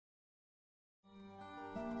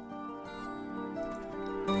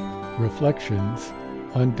Reflections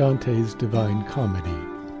on Dante's Divine Comedy,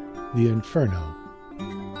 The Inferno,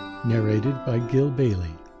 narrated by Gil Bailey,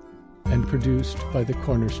 and produced by the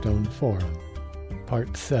Cornerstone Forum,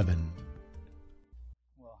 Part 7.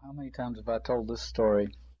 Well, how many times have I told this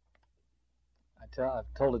story? I've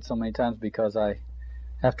told it so many times because I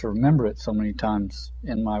have to remember it so many times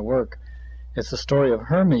in my work. It's the story of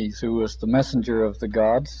Hermes, who was the messenger of the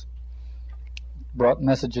gods, brought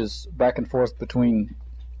messages back and forth between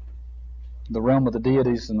the realm of the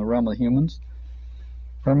deities and the realm of the humans.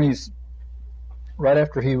 Hermes, right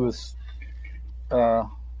after he was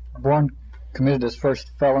born, committed his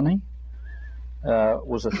first felony,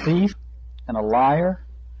 was a thief and a liar,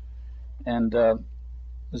 and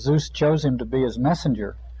Zeus chose him to be his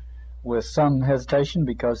messenger with some hesitation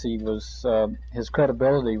because he was his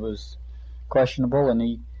credibility was questionable, and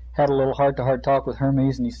he had a little heart-to-heart talk with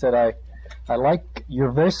Hermes, and he said, I like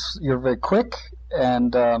you're very quick,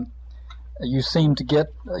 and you seem to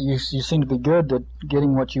be good at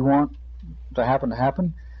getting what you want to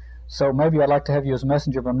happen. So maybe I'd like to have you as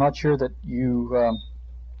messenger, but I'm not sure that you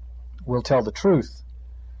will tell the truth.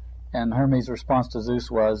 And Hermes' response to Zeus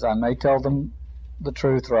was, I may tell them the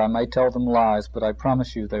truth or I may tell them lies, but I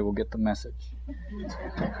promise you they will get the message.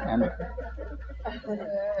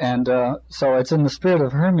 and so it's in the spirit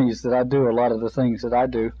of Hermes that I do a lot of the things that I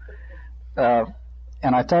do.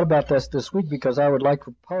 And I thought about this week because I would like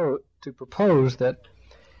to propose that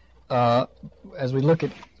as we look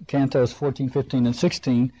at Cantos 14, 15, and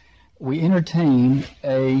 16, we entertain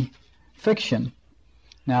a fiction.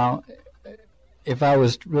 Now, if I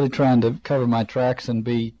was really trying to cover my tracks and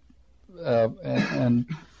be and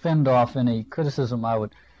fend off any criticism, I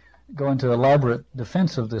would go into elaborate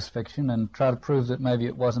defense of this fiction and try to prove that maybe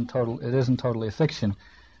it isn't totally a fiction.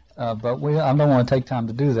 But I don't want to take time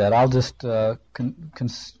to do that. I'll just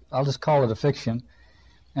call it a fiction,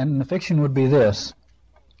 and the fiction would be this: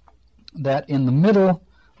 that in the middle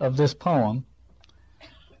of this poem,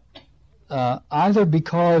 either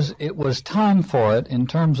because it was time for it in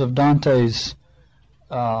terms of Dante's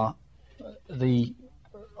the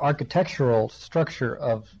architectural structure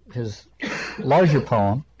of his larger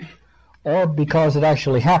poem, or because it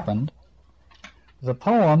actually happened, the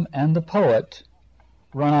poem and the poet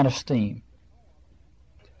run out of steam.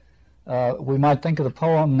 We might think of the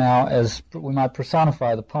poem now as, we might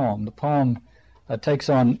personify the poem. The poem takes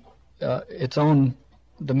on its own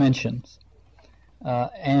dimensions.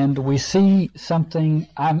 And we see something.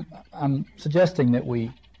 I'm suggesting that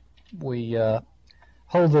we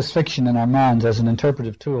hold this fiction in our minds as an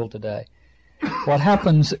interpretive tool today. What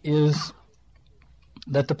happens is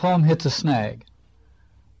that the poem hits a snag,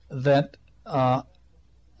 that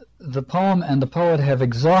the poem and the poet have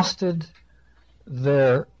exhausted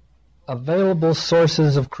their available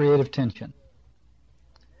sources of creative tension,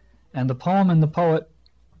 and the poem and the poet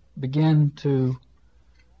begin to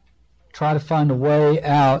try to find a way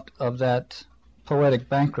out of that poetic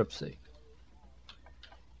bankruptcy.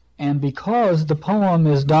 And because the poem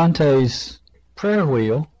is Dante's prayer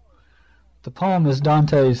wheel, the poem is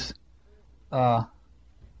Dante's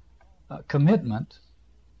commitment,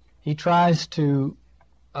 he tries to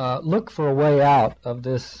look for a way out of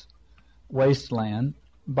this wasteland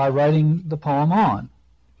by writing the poem on,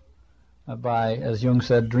 by, as Jung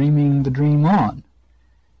said, dreaming the dream on,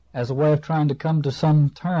 as a way of trying to come to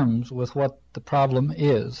some terms with what the problem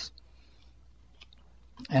is.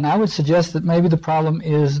 And I would suggest that maybe the problem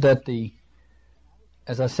is that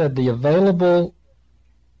as I said, the available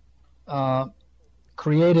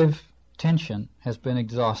creative tension has been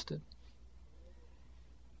exhausted.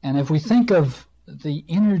 And if we think of the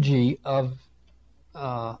energy of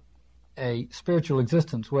a spiritual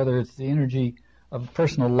existence, whether it's the energy of a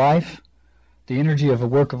personal life, the energy of a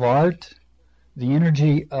work of art, the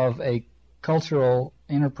energy of a cultural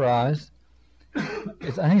enterprise, I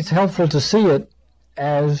think it's helpful to see it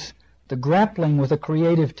as the grappling with a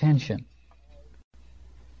creative tension.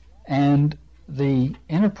 And the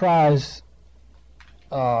enterprise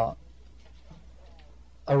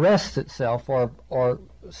arrests itself or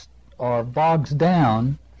bogs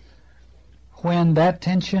down when that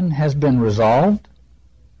tension has been resolved,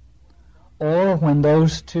 or when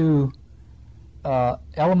those two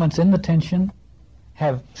elements in the tension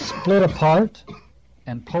have split apart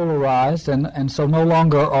and polarized, and so no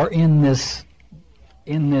longer are in this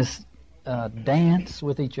dance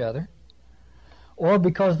with each other, or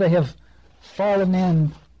because they have fallen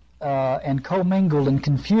in and commingled and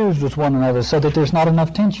confused with one another so that there's not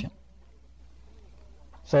enough tension.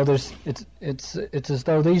 So it's as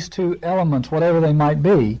though these two elements, whatever they might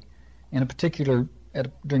be, during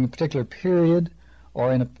a particular period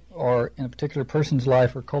or in a particular person's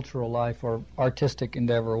life or cultural life or artistic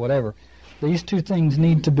endeavor or whatever. These two things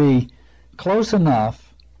need to be close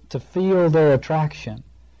enough to feel their attraction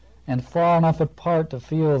and far enough apart to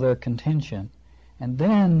feel their contention. And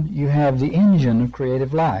then you have the engine of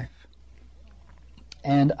creative life.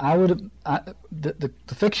 And the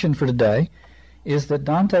fiction for today is that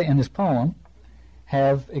Dante in his poem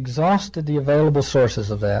have exhausted the available sources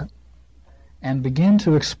of that and begin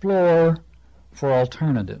to explore for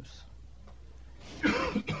alternatives.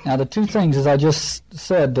 Now, the two things, as I just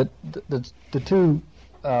said, that the two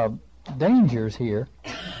dangers here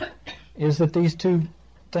is that these two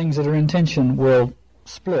things that are in tension will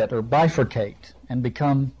split or bifurcate and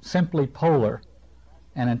become simply polar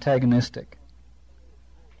and antagonistic,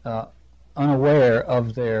 unaware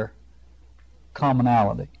of their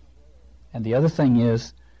commonality. And the other thing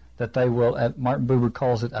is that they will, Martin Buber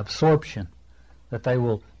calls it absorption, that they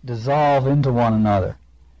will dissolve into one another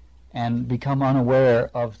and become unaware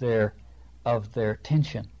of their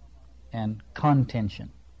tension and contention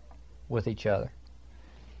with each other.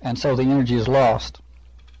 And so the energy is lost.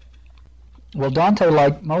 Well, Dante,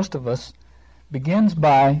 like most of us, begins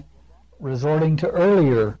by resorting to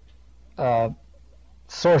earlier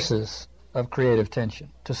sources of creative tension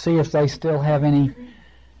to see if they still have any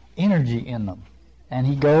energy in them. And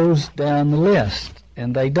he goes down the list,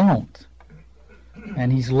 and they don't.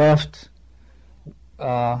 And he's left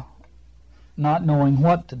not knowing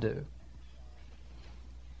what to do.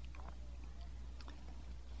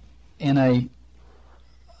 In a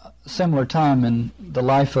similar time in the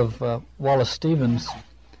life of Wallace Stevens,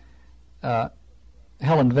 Helen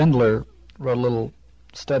Vendler wrote a little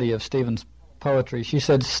study of Stevens' poetry. She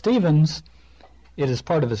said, Stevens, it is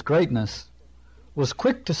part of his greatness, was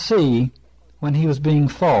quick to see when he was being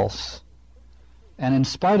false, and in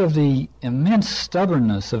spite of the immense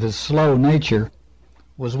stubbornness of his slow nature,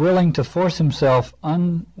 was willing to force himself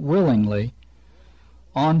unwillingly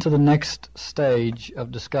on to the next stage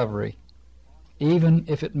of discovery, even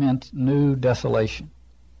if it meant new desolation.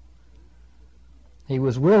 He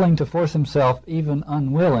was willing to force himself even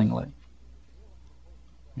unwillingly.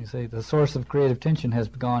 You see, the source of creative tension has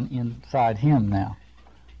gone inside him now.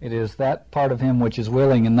 It is that part of him which is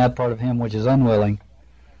willing and that part of him which is unwilling,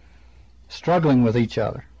 struggling with each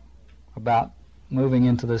other about moving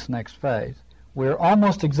into this next phase. We're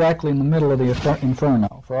almost exactly in the middle of the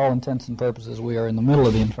inferno. For all intents and purposes, we are in the middle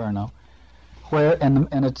of the inferno. Where and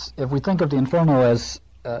it's, if we think of the inferno as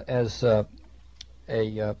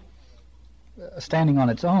standing on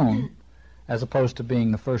its own, as opposed to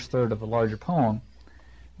being the first third of a larger poem,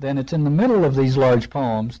 then it's in the middle of these large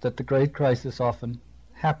poems that the great crisis often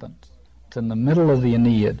happens. It's in the middle of the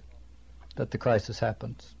Aeneid that the crisis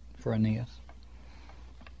happens for Aeneas.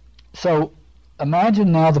 So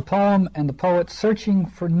imagine now the poem and the poet searching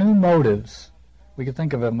for new motives. We could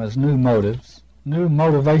think of them as new motives, new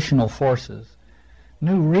motivational forces,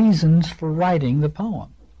 new reasons for writing the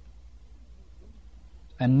poem,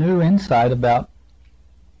 and new insight about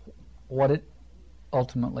what it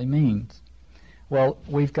ultimately means. Well,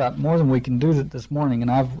 we've got more than we can do this morning,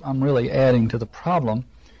 and I'm really adding to the problem.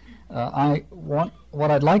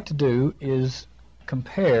 What I'd like to do is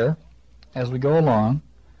compare, as we go along,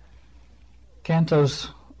 Cantos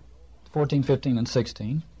 14, 15, and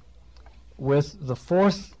 16 with the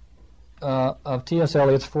fourth of T.S.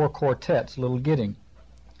 Eliot's four quartets, Little Gidding.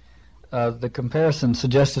 The comparison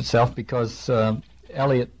suggests itself because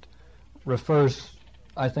Eliot refers,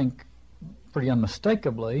 I think, pretty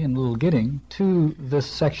unmistakably in Little Gidding to this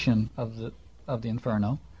section of the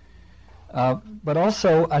Inferno. But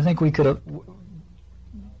also, I think we could,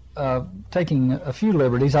 taking a few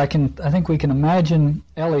liberties, I think we can imagine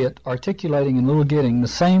Eliot articulating in Little Gidding the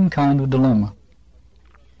same kind of dilemma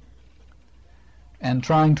and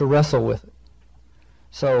trying to wrestle with it.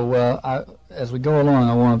 So as we go along,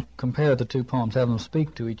 I want to compare the two poems, have them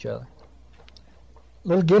speak to each other.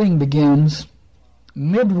 Little Gidding begins,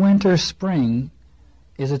 midwinter spring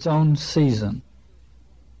is its own season.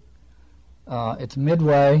 It's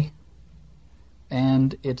midway,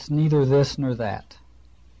 and it's neither this nor that.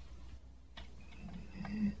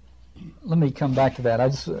 Let me come back to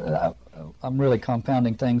that. I'm really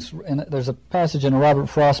compounding things. And there's a passage in a Robert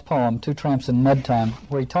Frost poem, Two Tramps in Mud Time,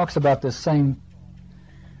 where he talks about this same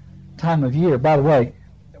time of year. By the way,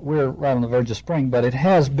 we're right on the verge of spring, but it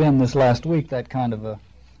has been this last week that kind of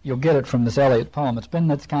you'll get it from this Eliot poem. It's been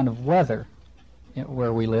that kind of weather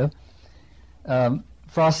where we live.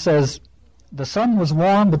 Frost says, the sun was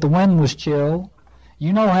warm, but the wind was chill.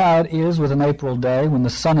 You know how it is with an April day when the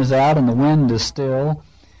sun is out and the wind is still.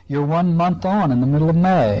 You're 1 month on in the middle of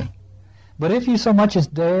May. But if you so much as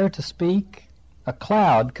dare to speak, A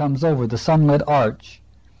cloud comes over the sunlit arch.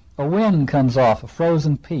 A wind comes off a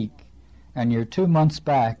frozen peak, and you're 2 months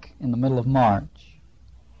back in the middle of March.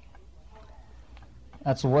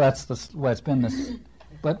 That's the way it's been this.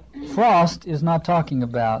 But Frost is not talking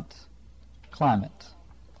about climate.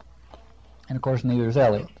 And of course neither is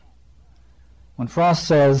Eliot. When Frost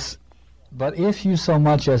says, "But if you so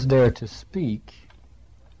much as dare to speak,"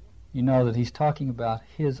 you know that he's talking about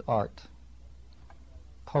his art,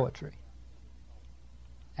 poetry.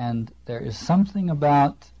 And there is something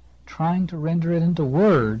about trying to render it into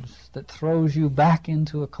words that throws you back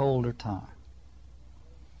into a colder time.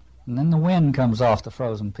 And then the wind comes off the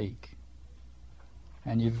frozen peak,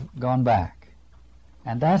 and you've gone back.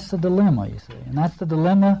 And that's the dilemma, you see. And that's the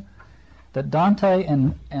dilemma that Dante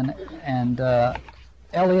and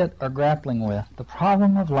Eliot are grappling with. The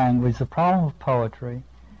problem of language, the problem of poetry,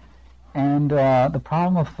 and the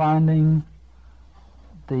problem of finding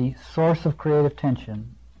the source of creative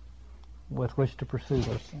tension with which to pursue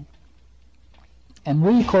those things. And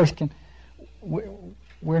we, of course,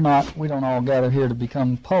 we don't all gather here to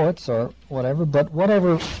become poets or whatever, but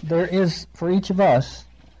whatever there is for each of us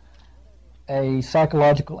a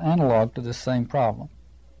psychological analog to this same problem.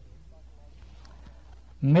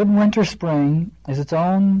 Midwinter spring is its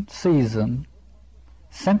own season,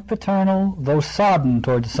 sempiternal though sodden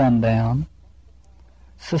toward sundown,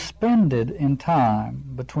 suspended in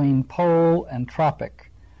time between pole and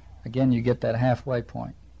tropic. Again, you get that halfway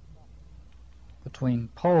point. Between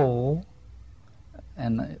pole,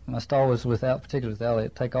 and it must always, particularly with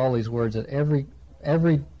Eliot, take all these words at every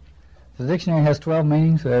the dictionary has 12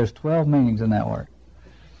 meanings, so there's 12 meanings in that word.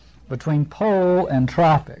 Between pole and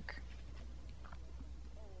tropic.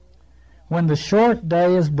 When the short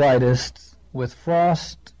day is brightest with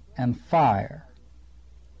frost and fire,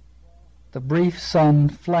 the brief sun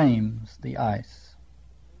flames the ice.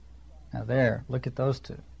 Now there, look at those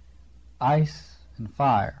two. Ice and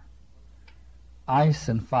fire. Ice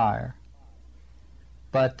and fire.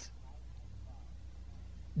 But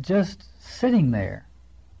just sitting there,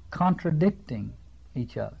 contradicting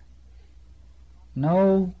each other.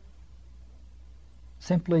 No,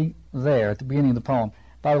 simply there at the beginning of the poem.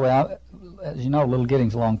 By the way, as you know, Little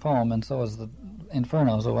Gidding's a long poem, and so is the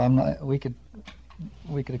Inferno. So we could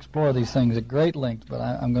explore these things at great length, but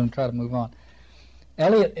I'm going to try to move on.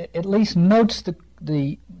 Eliot at least notes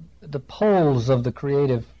the poles of the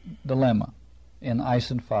creative dilemma in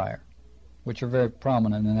Ice and Fire, which are very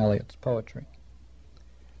prominent in Eliot's poetry.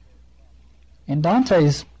 In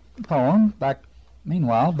Dante's poem, back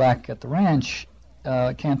at the ranch,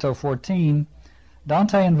 Canto 14,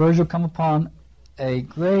 Dante and Virgil come upon a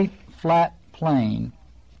great flat plain.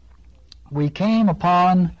 We came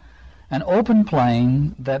upon an open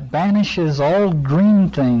plain that banishes all green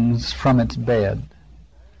things from its bed.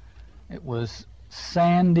 It was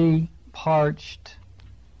sandy, parched,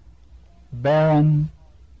 barren,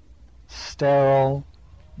 sterile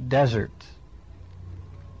desert,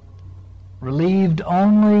 relieved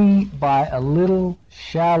only by a little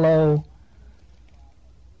shallow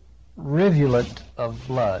rivulet of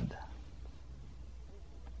blood.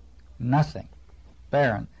 Nothing.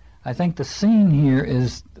 Barren. I think the scene here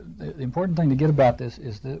is, the important thing to get about this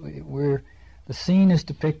is that the scene is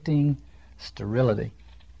depicting sterility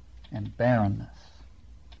and barrenness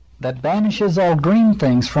that banishes all green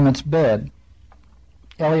things from its bed.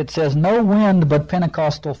 Eliot says, no wind but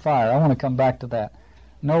Pentecostal fire. I want to come back to that.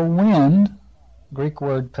 No wind, Greek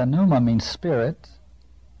word pneuma means spirit,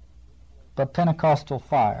 but Pentecostal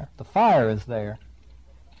fire. The fire is there,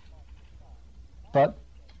 but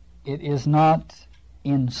it is not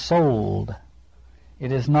ensouled.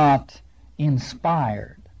 It is not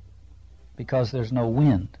inspired, because there's no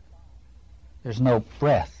wind. There's no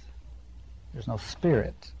breath. There's no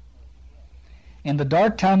spirit. In the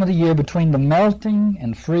dark time of the year between the melting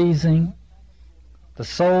and freezing, the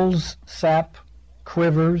soul's sap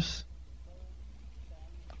quivers.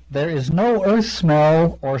 There is no earth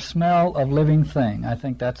smell or smell of living thing. I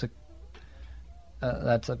think that's a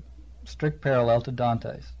strict parallel to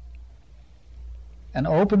Dante's. An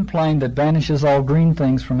open plain that banishes all green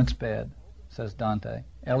things from its bed, says Dante.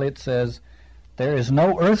 Eliot says, there is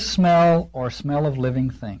no earth smell or smell of living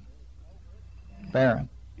thing. Barren.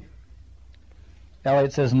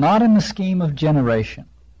 Eliot says, not in the scheme of generation.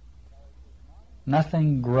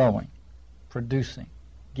 Nothing growing, producing,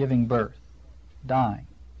 giving birth, dying.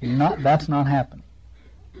 That's not happening.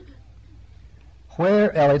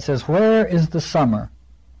 Eliot says, where is the summer?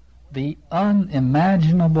 The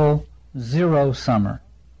unimaginable zero summer.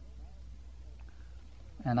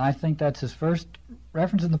 And I think that's his first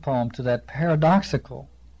reference in the poem to that paradoxical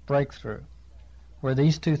breakthrough, where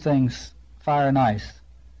these two things fire and ice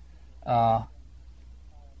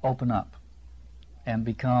open up and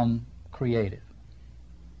become creative?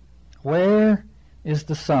 Where is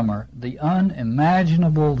the summer, the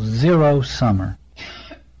unimaginable zero summer?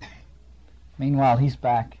 Meanwhile, he's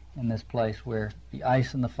back in this place where the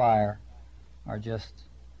ice and the fire are just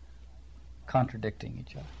contradicting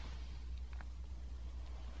each other.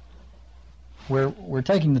 We're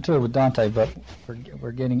taking the tour with Dante, but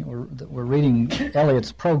we're reading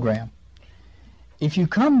Eliot's program. If you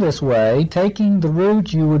come this way, taking the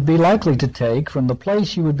route you would be likely to take from the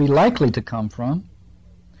place you would be likely to come from,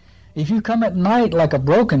 if you come at night like a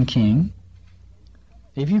broken king,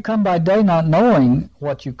 if you come by day not knowing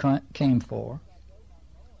what you came for,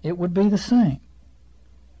 it would be the same.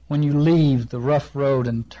 When you leave the rough road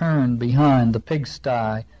and turn behind the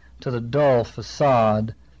pigsty to the dull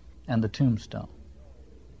facade and the tombstone.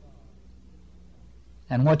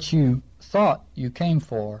 And what you thought you came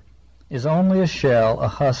for is only a shell, a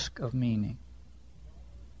husk of meaning.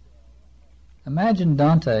 Imagine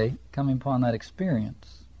Dante coming upon that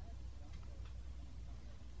experience.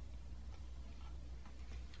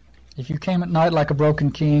 If you came at night like a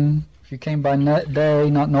broken king, if you came by day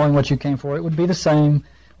not knowing what you came for, it would be the same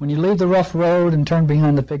when you leave the rough road and turn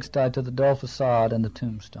behind the pigsty to the dull facade and the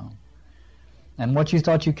tombstone. And what you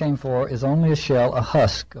thought you came for is only a shell, a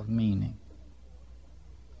husk of meaning.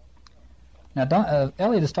 Now,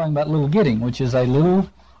 Eliot is talking about Little Gidding, which is a little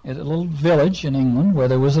village in England where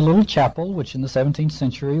there was a little chapel, which in the 17th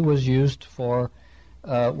century was used for,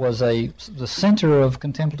 the center of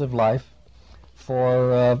contemplative life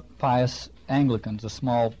for pious Anglicans, a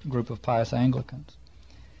small group of pious Anglicans.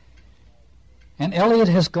 And Eliot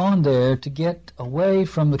has gone there to get away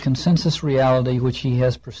from the consensus reality which he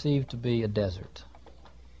has perceived to be a desert.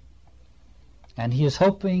 And he is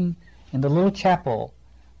hoping in the little chapel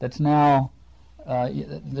that's now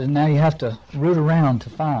you have to root around to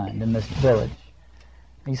find in this village.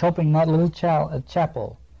 He's hoping in that little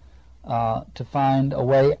chapel to find a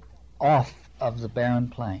way off of the barren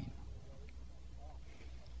plain.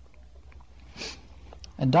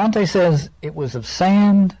 And Dante says it was of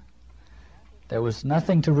sand. There was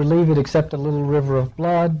nothing to relieve it except a little river of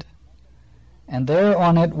blood. And there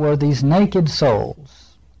on it were these naked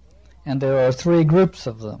souls. And there are three groups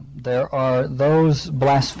of them. There are those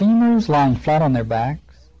blasphemers lying flat on their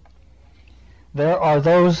backs. There are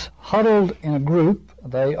those huddled in a group.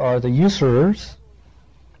 They are the usurers.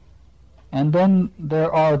 And then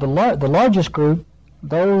there are the largest group,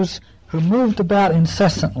 those who moved about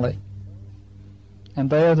incessantly. And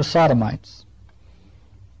they are the sodomites.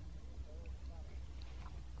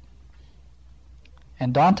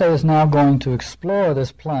 And Dante is now going to explore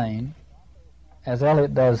this plain, as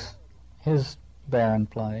Eliot does his barren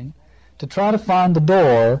plain, to try to find the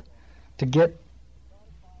door to get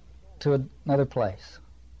to another place,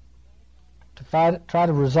 to try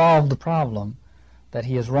to resolve the problem that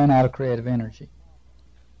he has run out of creative energy.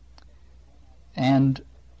 And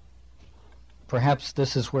perhaps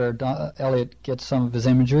this is where Eliot gets some of his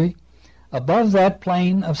imagery. Above that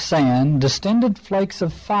plain of sand, distended flakes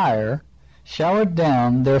of fire showered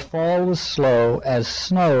down. Their fall was slow, as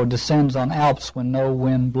snow descends on Alps when no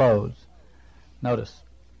wind blows. Notice,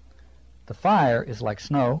 the fire is like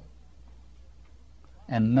snow,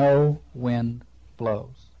 and no wind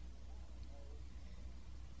blows.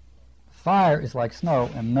 Fire is like snow,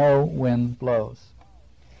 and no wind blows.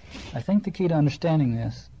 I think the key to understanding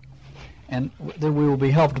this, and that we will be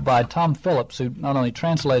helped by Tom Phillips, who not only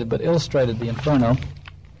translated but illustrated the Inferno.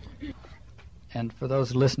 And for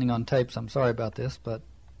those listening on tapes, I'm sorry about this, but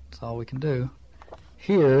it's all we can do.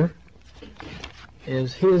 Here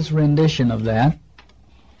is his rendition of that.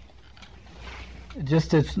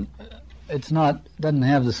 Just it's not, doesn't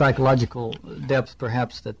have the psychological depth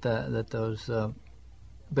perhaps that those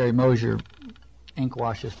Barry Mosher ink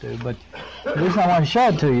washes do. But the reason I want to show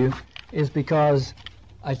it to you is because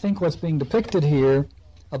I think what's being depicted here,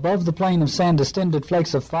 above the plain of sand, distended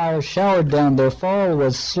flakes of fire showered down. Their fall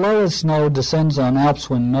was slow as snow descends on Alps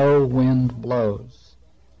when no wind blows.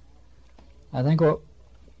 I think what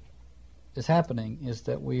is happening is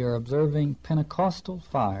that we are observing Pentecostal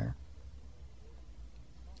fire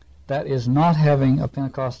that is not having a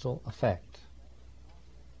Pentecostal effect.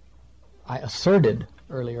 I asserted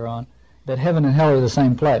earlier on that heaven and hell are the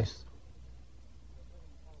same place,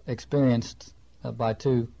 experienced by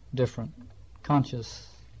two different conscious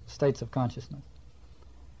states of consciousness.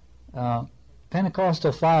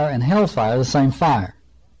 Pentecostal fire and hellfire are the same fire.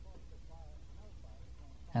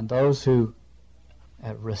 And those who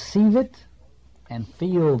receive it and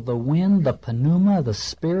feel the wind, the pneuma, the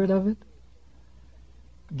spirit of it,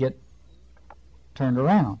 get turned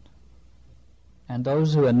around. And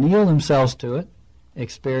those who anneal themselves to it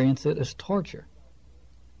experience it as torture.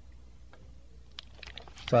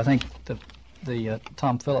 So I think the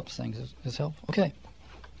Tom Phillips thing is helpful. Okay.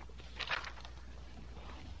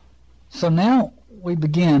 So now we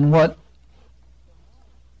begin what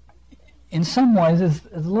in some ways is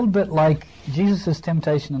a little bit like Jesus'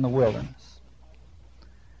 temptation in the wilderness,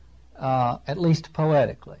 at least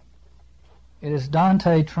poetically. It is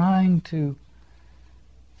Dante trying to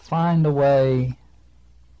find a way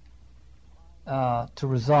to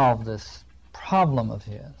resolve this problem of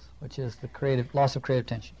his, which is the loss of creative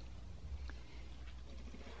tension.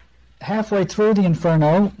 Halfway through the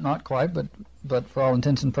Inferno, not quite, but for all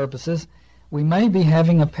intents and purposes, we may be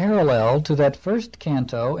having a parallel to that first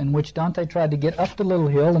canto in which Dante tried to get up the little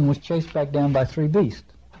hill and was chased back down by three beasts.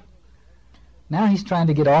 Now he's trying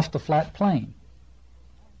to get off the flat plain.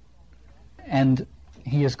 And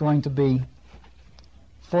he is going to be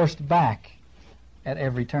forced back at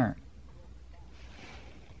every turn.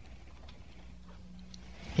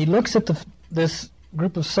 He looks at this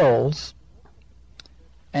group of souls,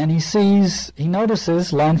 and he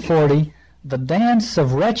notices, line 40, the dance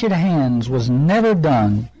of wretched hands was never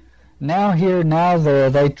done. Now here, now there,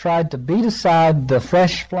 they tried to beat aside the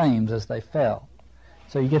fresh flames as they fell.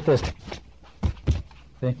 So you get this.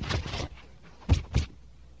 See?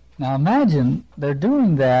 Now imagine they're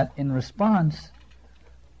doing that in response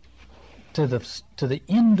to the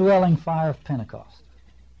indwelling fire of Pentecost.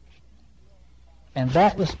 And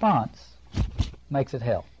that response makes it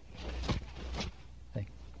hell. See?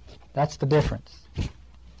 That's the difference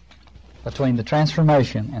between the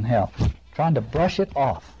transformation and hell. Trying to brush it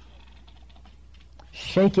off.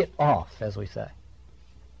 Shake it off, as we say.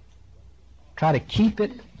 Try to keep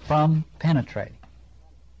it from penetrating.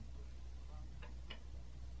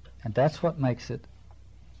 And that's what makes it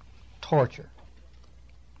torture.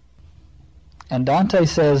 And Dante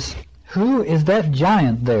says, who is that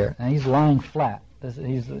giant there? And he's lying flat.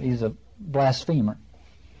 He's a blasphemer.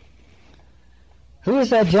 Who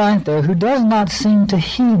is that giant there who does not seem to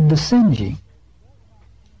heed the singeing?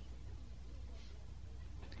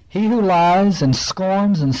 He who lies and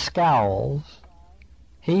scorns and scowls,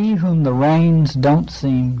 he whom the rains don't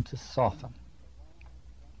seem to soften.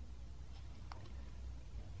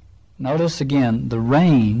 Notice again, the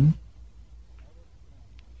rain,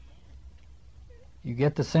 you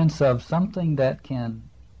get the sense of something that can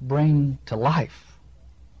bring to life,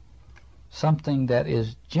 something that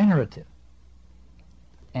is generative.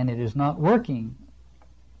 And it is not working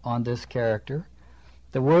on this character.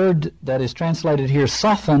 The word that is translated here,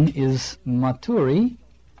 soften, is maturi,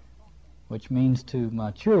 which means to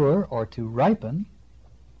mature or to ripen.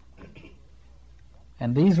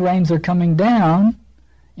 And these rains are coming down.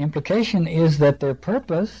 Implication is that their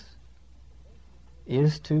purpose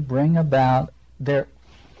is to bring about their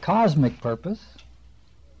cosmic purpose.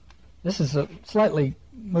 This is slightly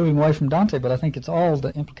moving away from Dante, but I think it's all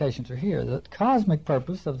the implications are here. The cosmic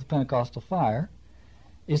purpose of the Pentecostal fire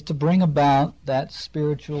is to bring about that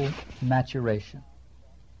spiritual maturation.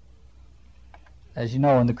 As you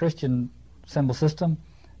know, in the Christian symbol system,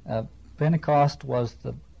 Pentecost was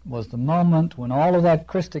the moment when all of that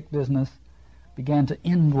Christic business began to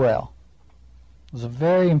indwell. It was a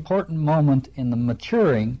very important moment in the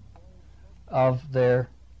maturing of their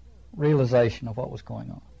realization of what was going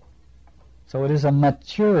on. So it is a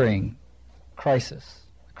maturing crisis,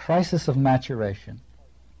 a crisis of maturation.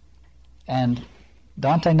 And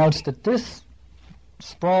Dante notes that this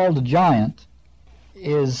sprawled giant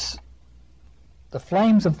is the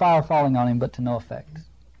flames of fire falling on him, but to no effect,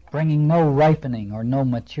 bringing no ripening or no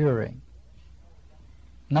maturing.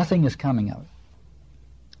 Nothing is coming of it.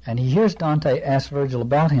 And he hears Dante ask Virgil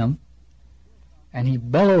about him, and he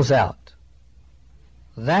bellows out,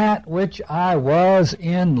 "That which I was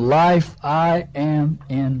in life, I am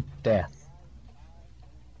in death."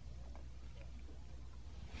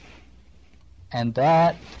 And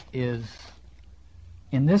that is,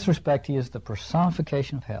 in this respect, he is the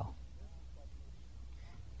personification of hell.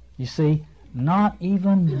 You see, not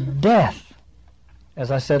even death. As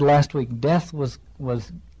I said last week, death was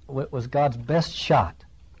God's best shot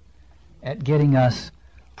at getting us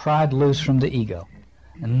pried loose from the ego.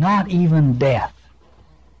 And not even death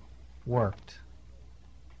worked.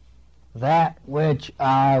 That which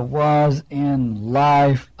I was in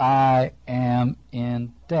life, I am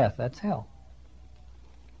in death. That's hell.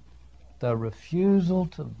 The refusal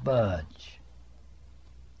to budge.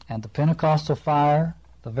 And the Pentecostal fire,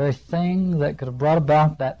 the very thing that could have brought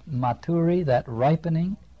about that maturi, that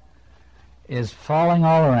ripening, is falling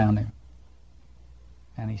all around him.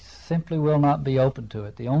 And he simply will not be open to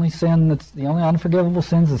it. The only unforgivable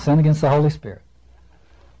sin is the sin against the Holy Spirit.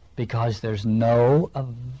 because there's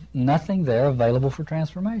nothing there available for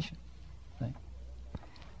transformation. See?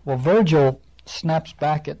 Well, Virgil snaps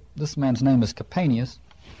back at, this man's name is Capaneus,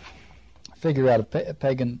 figure out of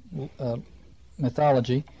pagan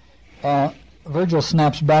mythology. Virgil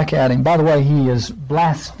snaps back at him. By the way, he is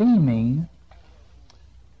blaspheming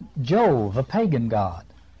Jove, a pagan god.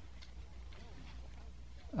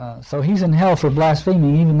 So he's in hell for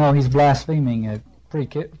blaspheming, even though he's blaspheming a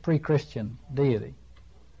pre-Christian deity.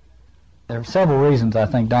 There are several reasons I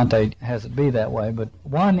think Dante has it be that way, but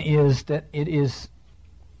one is that it is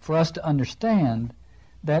for us to understand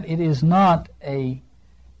that it is not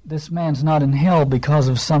this man's not in hell because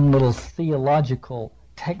of some little theological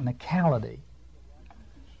technicality.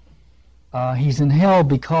 He's in hell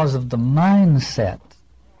because of the mindset,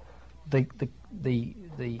 the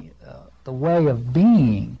way of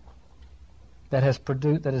being that has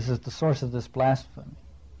produced, that is at the source of this blasphemy,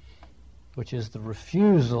 which is the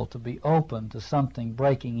refusal to be open to something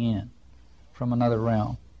breaking in from another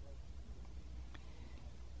realm.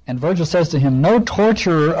 And Virgil says to him, "No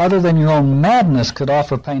torturer other than your own madness could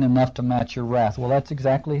offer pain enough to match your wrath." Well, that's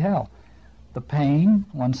exactly hell. The pain,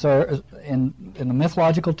 in the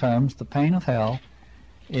mythological terms, the pain of hell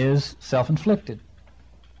is self-inflicted.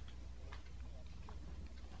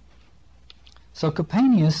 So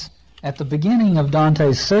Capaneus, at the beginning of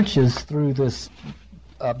Dante's searches through this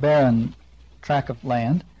barren tract of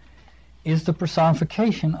land, is the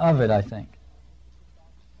personification of it, I think.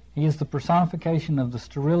 He is the personification of the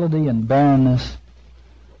sterility and barrenness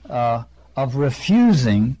of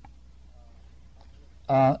refusing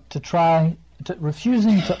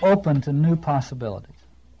refusing to open to new possibilities.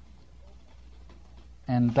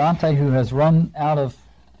 And Dante, who has run out of,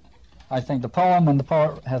 I think the poem and the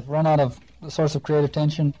poet have run out of the source of creative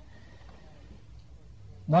tension,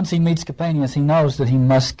 once he meets Capaneus, he knows that he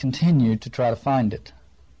must continue to try to find it.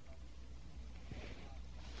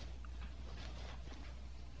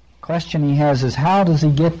 Question he has is, how does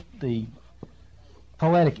he get the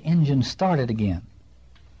poetic engine started again?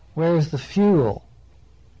 Where is the fuel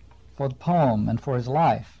for the poem and for his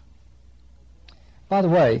life? By the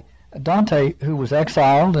way, Dante, who was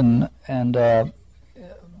exiled and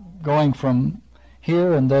going from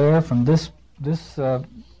here and there, from this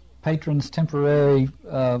patron's temporary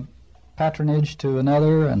patronage to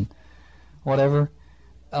another and whatever,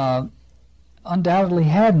 undoubtedly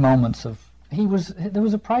had moments of, there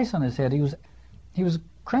was a price on his head. He was a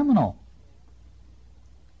criminal.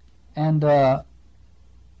 And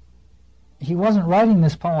he wasn't writing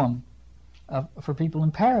this poem for people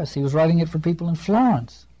in Paris. He was writing it for people in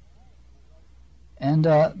Florence. And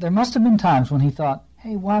there must have been times when he thought,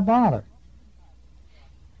 hey, why bother?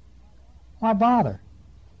 Why bother?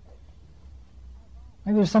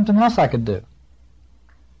 Maybe there's something else I could do.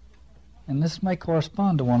 And this may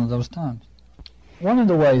correspond to one of those times. One of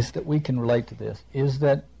the ways that we can relate to this is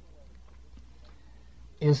that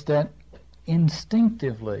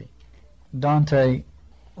instinctively Dante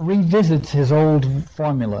revisits his old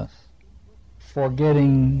formulas for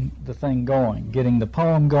getting the thing going, getting the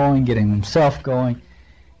poem going, getting himself going.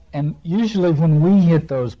 And usually when we hit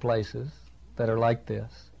those places that are like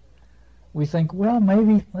this, we think, well,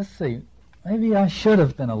 maybe I should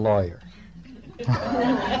have been a lawyer.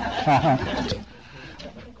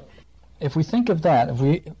 If we think of that, if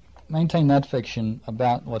we maintain that fiction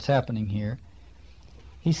about what's happening here,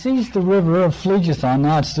 he sees the river of Phlegethon,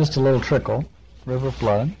 now it's just a little trickle, river of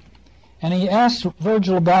blood, and he asks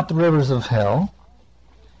Virgil about the rivers of hell,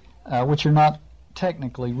 which are not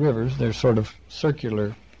technically rivers, they're sort of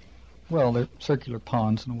circular, they're circular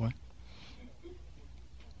ponds in a way.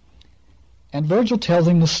 And Virgil tells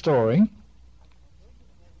him the story.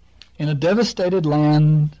 In a devastated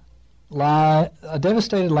land lies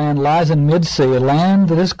in mid-sea, a land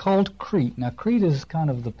that is called Crete. Now, Crete is kind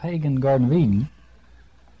of the pagan Garden of Eden.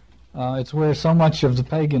 It's where so much of the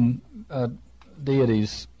pagan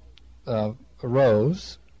deities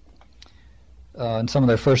arose, and some of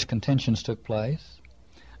their first contentions took place.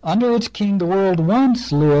 Under its king, the world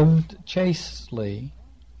once lived chastely,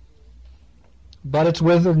 but it's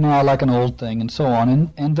withered now like an old thing, and so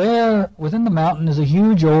on. And there, within the mountain, is a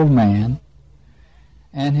huge old man,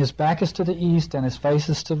 and his back is to the east, and his face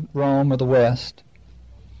is to Rome or the west.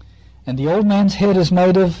 And the old man's head is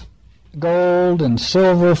made of gold and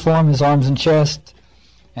silver form his arms and chest,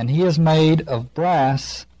 and he is made of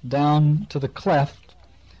brass down to the cleft.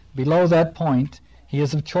 Below that point, he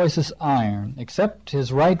is of choicest iron, except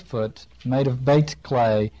his right foot, made of baked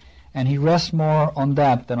clay, and he rests more on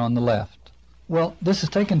that than on the left. Well, this is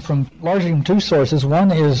taken largely from two sources. One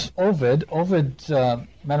is Ovid. Ovid's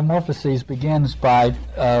Metamorphoses begins by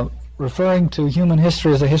referring to human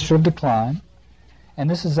history as a history of decline, and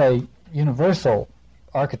this is a universal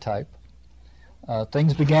archetype.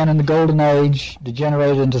 Things began in the Golden Age,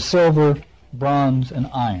 degenerated into silver, bronze, and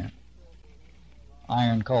iron.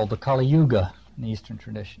 Iron called the Kali Yuga in the Eastern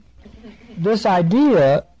tradition. This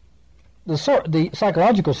idea, the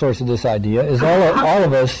psychological source of this idea is all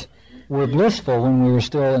of us were blissful when we were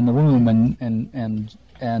still in the womb and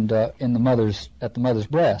at the mother's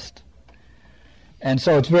breast. And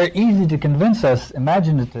so it's very easy to convince us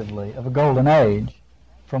imaginatively of a golden age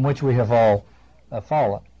from which we have all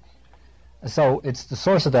fallen. So it's the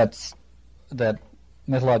source of that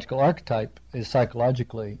mythological archetype is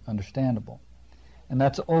psychologically understandable. And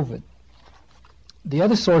that's Ovid. The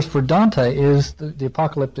other source for Dante is the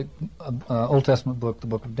apocalyptic Old Testament book, the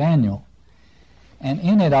book of Daniel. And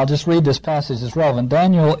in it, I'll just read this passage as relevant.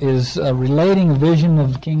 Daniel is relating a vision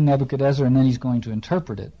of King Nebuchadnezzar, and then he's going to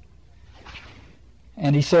interpret it.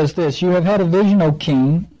 And he says this, "You have had a vision, O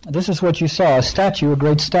king. This is what you saw. A statue, a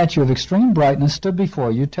great statue of extreme brightness, stood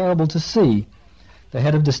before you, terrible to see. The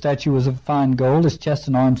head of the statue was of fine gold, its chest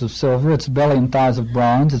and arms of silver, its belly and thighs of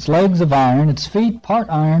bronze, its legs of iron, its feet part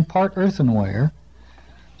iron, part earthenware."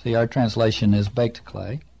 See, our translation is baked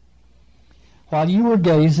clay. "While you were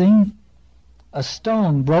gazing, a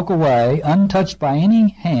stone broke away, untouched by any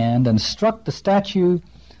hand, and struck the statue,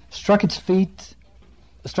 struck its feet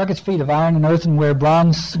of iron and earthenware,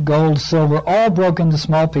 bronze, gold, silver, all broke into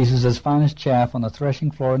small pieces as fine as chaff on the threshing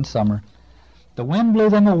floor in summer. The wind blew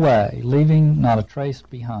them away, leaving not a trace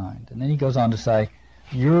behind." And then he goes on to say,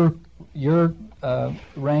 your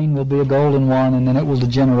reign will be a golden one, and then it will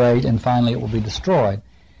degenerate, and finally it will be destroyed.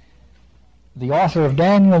 The author of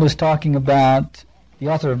Daniel is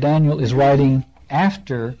writing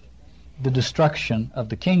after the destruction of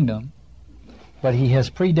the kingdom, but he has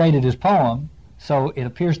predated his poem, so it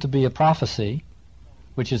appears to be a prophecy,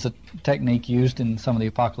 which is a technique used in some of the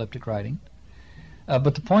apocalyptic writing.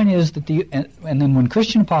 But the point is that and then when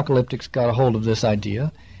Christian apocalyptics got a hold of this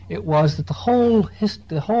idea, it was that the whole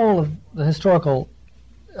of the historical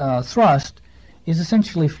thrust is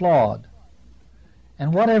essentially flawed.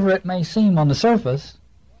 And whatever it may seem on the surface,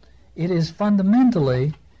 it is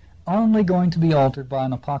fundamentally only going to be altered by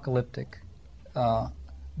an apocalyptic,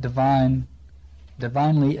 divinely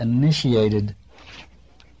initiated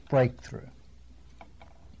breakthrough.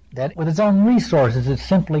 That with its own resources, it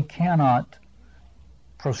simply cannot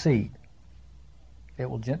proceed. It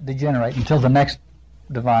will degenerate until the next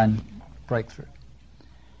divine breakthrough.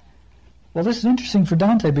 Well, this is interesting for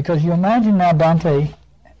Dante, because you imagine now Dante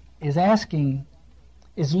is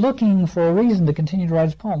looking for a reason to continue to write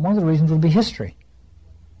his poem. One of the reasons would be history.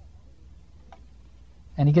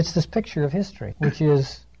 And he gets this picture of history, which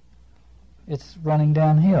is, it's running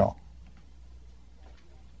downhill.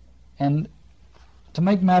 And to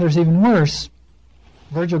make matters even worse,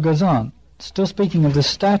 Virgil goes on, still speaking of this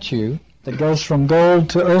statue that goes from gold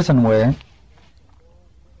to earthenware.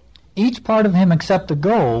 "Each part of him except the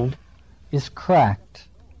gold is cracked,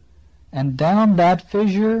 and down that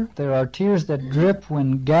fissure there are tears that drip.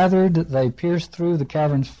 When gathered, they pierce through the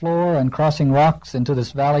cavern's floor, and crossing rocks into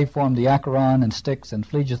this valley form the Acheron and Styx and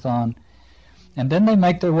Phlegethon. And then they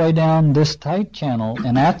make their way down this tight channel,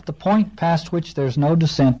 and at the point past which there's no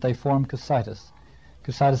descent, they form Cocytus."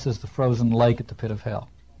 Cocytus is the frozen lake at the pit of hell,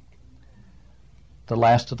 the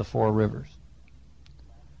last of the four rivers.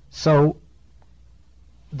 So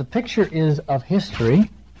the picture is of history,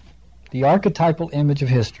 the archetypal image of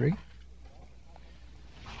history,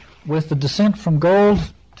 with the descent from gold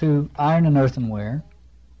to iron and earthenware,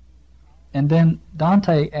 and then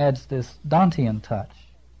Dante adds this Dantean touch,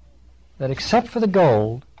 that except for the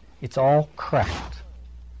gold, it's all cracked.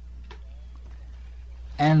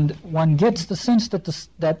 And one gets the sense that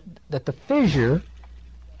the fissure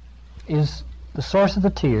is the source of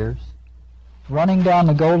the tears, running down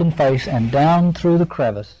the golden face and down through the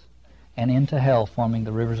crevice and into hell, forming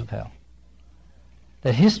the rivers of hell.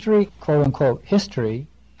 The history, quote-unquote, history,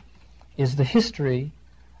 is the history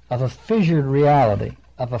of a fissured reality,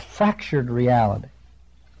 of a fractured reality.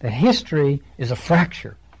 The history is a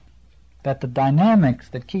fracture. That the dynamics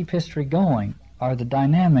that keep history going are the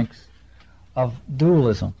dynamics of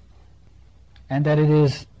dualism. And that it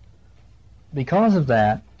is, because of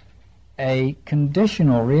that, a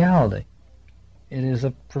conditional reality. It is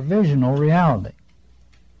a provisional reality.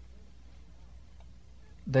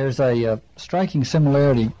 There's a striking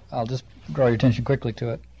similarity, I'll just draw your attention quickly to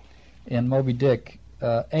it. In Moby Dick,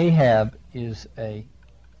 Ahab is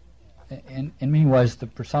in many ways the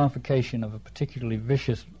personification of a particularly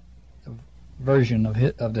vicious version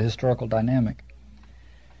of the historical dynamic.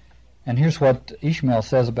 And here's what Ishmael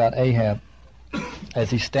says about Ahab. as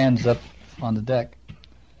he stands up on the deck.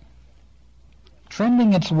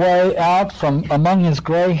 Trending its way out from among his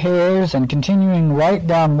gray hairs and continuing right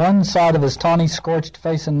down one side of his tawny scorched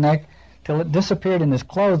face and neck till it disappeared in his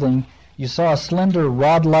clothing, you saw a slender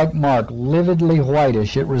rod-like mark, lividly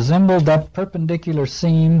whitish. It resembled that perpendicular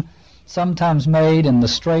seam sometimes made in the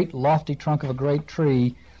straight, lofty trunk of a great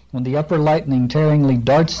tree when the upper lightning tearingly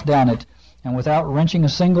darts down it and without wrenching a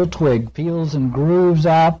single twig peels and grooves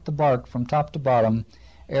out the bark from top to bottom,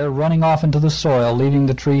 ere running off into the soil, leaving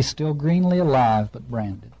the tree still greenly alive but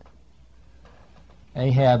branded.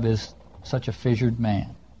 Ahab is such a fissured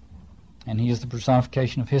man, and he is the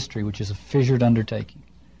personification of history, which is a fissured undertaking,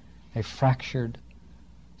 a fractured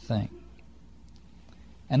thing.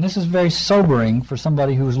 And this is very sobering for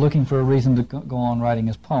somebody who is looking for a reason to go on writing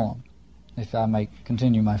his poem, if I may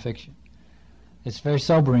continue my fiction. It's very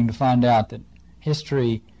sobering to find out that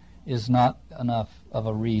history is not enough of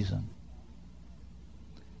a reason.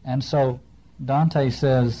 And so Dante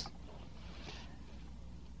says,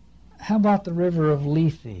 how about the river of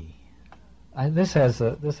Lethe? This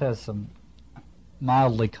has some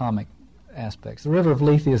mildly comic aspects. The river of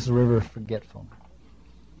Lethe is the river of forgetfulness.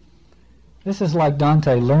 This is like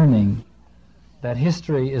Dante learning that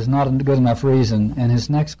history is not a good enough reason, and his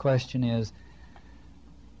next question is,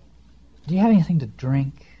 do you have anything to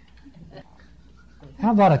drink?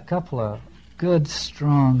 How about a couple of good,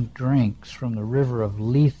 strong drinks from the river of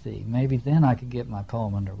Lethe? Maybe then I could get my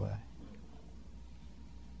poem underway.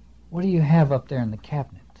 What do you have up there in the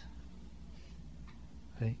cabinet?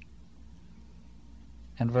 See?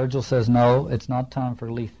 And Virgil says, no, it's not time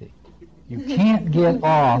for Lethe. You can't get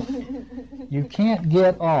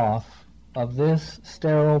off of this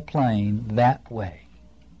sterile plain that way.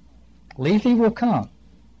 Lethe will come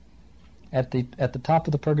at the top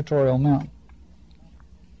of the Purgatorial Mountain,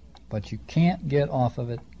 but you can't get off of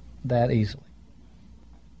it that easily.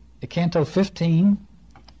 At Canto 15,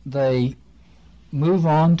 they move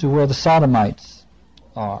on to where the Sodomites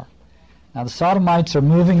are. Now the Sodomites are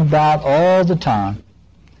moving about all the time.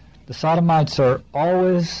 The Sodomites are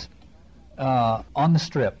always on the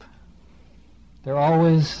strip. They're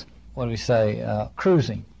always,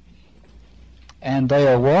 cruising. And they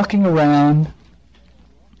are walking around,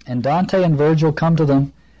 and Dante and Virgil come to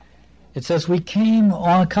them. It says, we came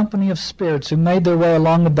on a company of spirits who made their way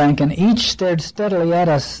along the bank, and each stared steadily at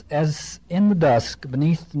us as in the dusk,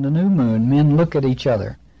 beneath the new moon, men look at each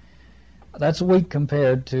other. That's weak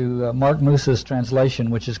compared to Mark Musa's translation,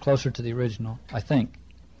 which is closer to the original, I think.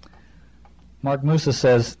 Mark Musa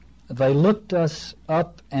says, they looked us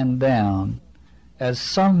up and down, as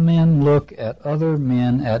some men look at other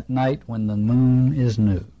men at night when the moon is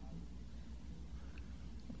new.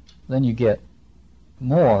 Then you get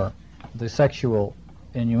more the sexual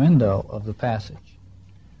innuendo of the passage.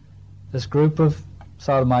 This group of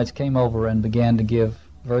Sodomites came over and began to give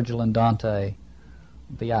Virgil and Dante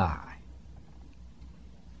the eye.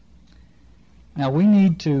 Now I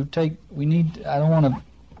don't want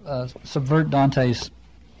to subvert Dante's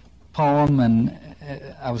poem, and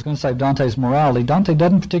I was going to say Dante's morality. Dante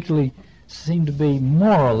doesn't particularly seem to be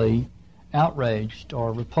morally outraged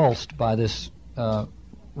or repulsed by this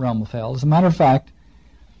realm of hell. As a matter of fact,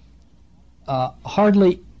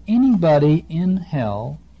 hardly anybody in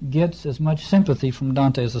hell gets as much sympathy from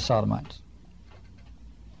Dante as the Sodomites.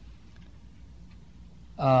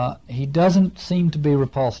 He doesn't seem to be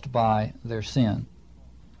repulsed by their sin.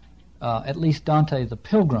 At least Dante the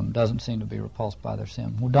pilgrim doesn't seem to be repulsed by their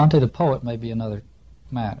sin. Well, Dante the poet may be another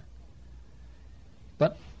matter.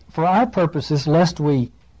 But for our purposes, lest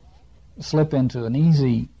we slip into an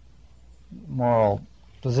easy moral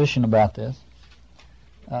position about this,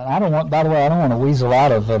 I don't want to weasel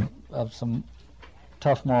out of some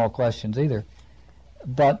tough moral questions either.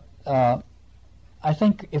 But I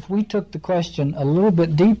think if we took the question a little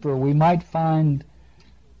bit deeper, we might find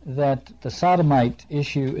that the sodomite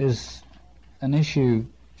issue is an issue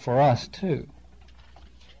for us too.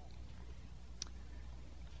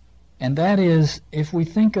 And that is, if we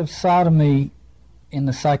think of sodomy in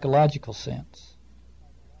the psychological sense,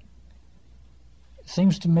 it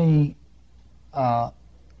seems to me that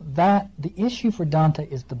the issue for Dante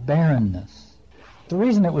is the barrenness. The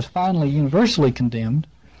reason it was finally universally condemned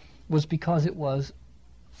was because it was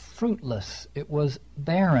fruitless. It was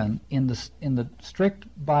barren in the strict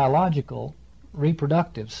biological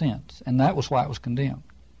reproductive sense, and that was why it was condemned.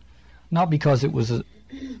 Not because it was a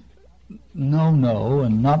no,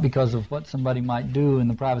 and not because of what somebody might do in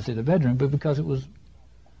the privacy of the bedroom, but because it was,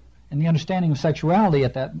 and the understanding of sexuality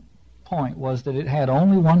at that point was that it had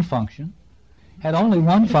only one function,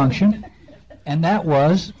 and that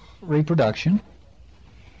was reproduction.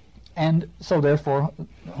 And so therefore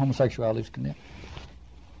homosexuality is condemned.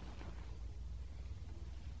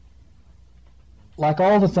 Like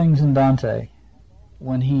all the things in Dante,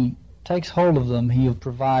 when he takes hold of them, he'll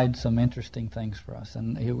provide some interesting things for us,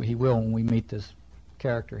 and he will when we meet this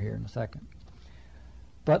character here in a second.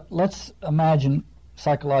 But let's imagine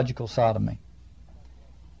psychological sodomy.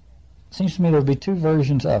 It seems to me there'll be two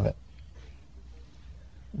versions of it.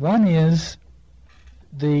 One is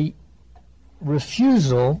the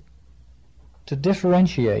refusal to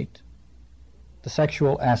differentiate the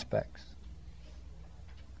sexual aspects.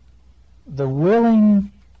 The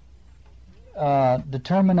willing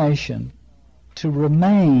determination to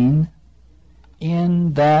remain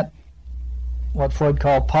in that, what Freud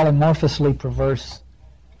called polymorphously perverse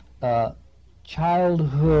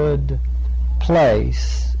childhood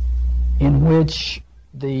place in which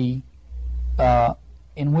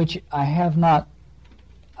I have not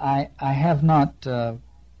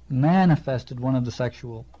manifested one of the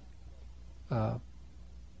sexual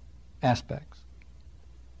aspects.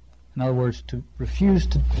 In other words, to refuse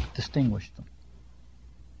to distinguish them.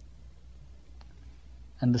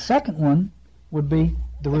 And the second one would be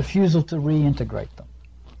the refusal to reintegrate them.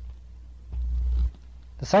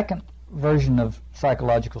 The second version of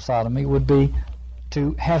psychological sodomy would be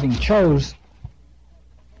to, having chose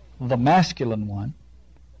the masculine one,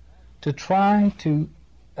 to try to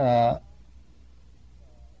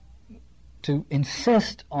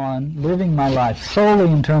insist on living my life solely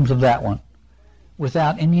in terms of that one,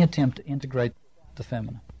 without any attempt to integrate the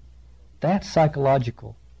feminine. That's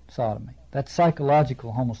psychological sodomy. That's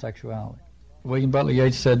psychological homosexuality. William Butler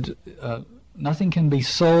Yeats said, nothing can be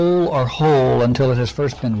soul or whole until it has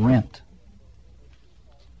first been rent.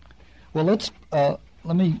 Well, let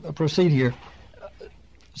me proceed here.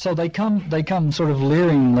 So they come sort of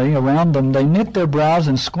leeringly around them. They knit their brows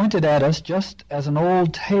and squinted at us just as an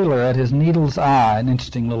old tailor at his needle's eye. An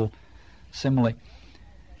interesting little simile.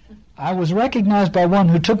 I was recognized by one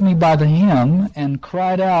who took me by the hem and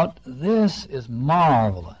cried out, "This is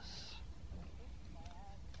marvelous."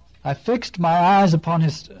 I fixed my eyes upon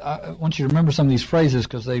his... I want you to remember some of these phrases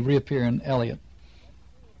because they reappear in Eliot.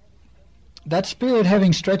 That spirit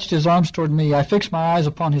having stretched his arms toward me, I fixed my eyes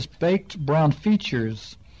upon his baked brown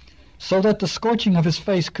features, so that the scorching of his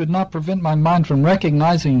face could not prevent my mind from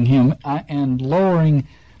recognizing him, and lowering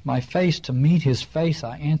my face to meet his face,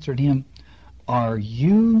 I answered him, "Are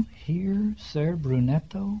you here, Ser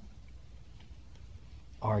Brunetto?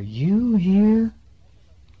 Are you here?"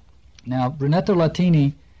 Now, Brunetto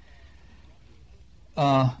Latini,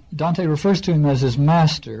 Dante refers to him as his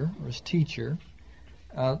master, or his teacher.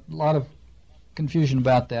 A lot of confusion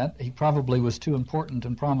about that. He probably was too important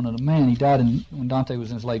and prominent a man. He died when Dante was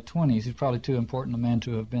in his late 20s. He's probably too important a man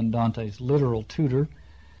to have been Dante's literal tutor,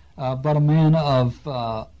 but a man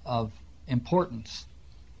of importance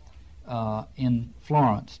in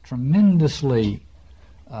Florence. Tremendously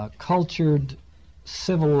cultured,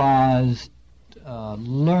 civilized,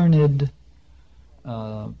 learned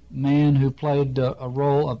man who played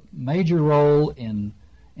a major role in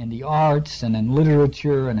the arts and in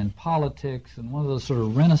literature and in politics, and one of those sort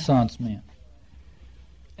of Renaissance men.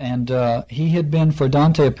 And he had been, for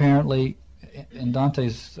Dante apparently, in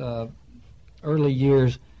Dante's early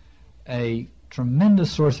years, a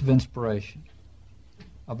tremendous source of inspiration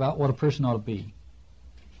about what a person ought to be.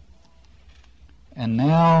 And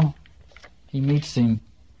now he meets him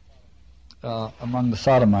among the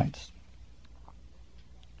sodomites.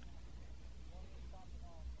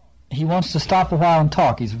 He wants to stop a while and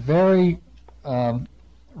talk. He's very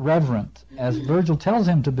reverent, as Virgil tells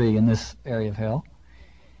him to be in this area of hell.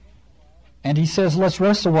 And he says, "Let's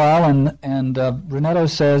rest a while," and Brunetto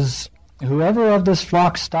says, "Whoever of this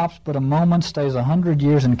flock stops but a moment stays 100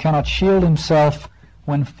 years and cannot shield himself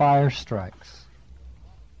when fire strikes."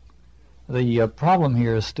 The problem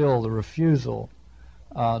here is still the refusal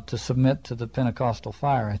to submit to the Pentecostal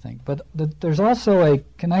fire, I think. But there's also a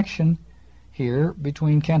connection here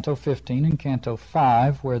between Canto 15 and Canto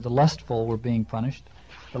 5, where the lustful were being punished.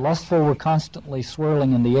 The lustful were constantly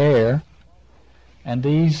swirling in the air, and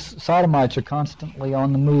these sodomites are constantly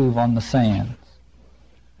on the move on the sands.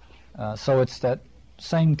 So it's that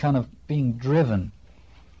same kind of being driven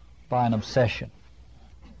by an obsession.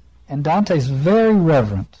 And Dante's very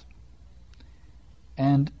reverent.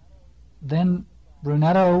 And then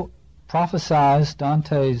Brunetto prophesies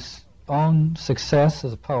Dante's own success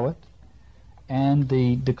as a poet and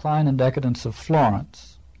the decline and decadence of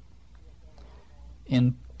Florence.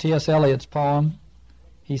 In T.S. Eliot's poem,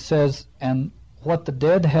 he says, "And what the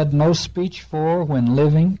dead had no speech for when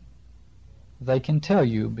living, they can tell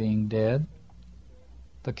you being dead.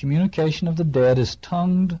 The communication of the dead is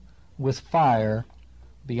tongued with fire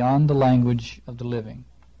beyond the language of the living.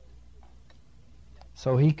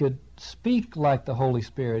 So he could speak like the Holy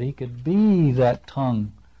Spirit. He could be that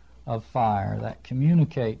tongue of fire that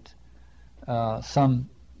communicate some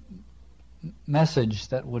message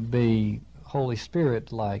that would be Holy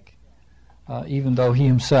Spirit-like, even though he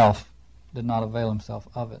himself did not avail himself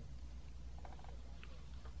of it.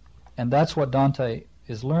 And that's what Dante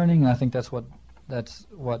is learning, and I think that's what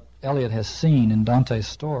Eliot has seen in Dante's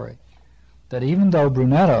story, that even though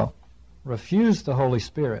Brunetto refused the Holy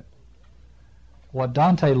Spirit, what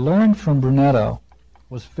Dante learned from Brunetto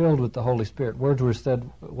was filled with the Holy Spirit. Wordsworth said,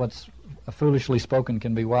 what's foolishly spoken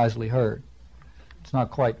can be wisely heard. It's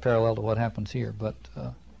not quite parallel to what happens here, but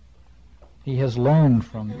he has learned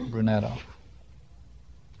from Brunetto.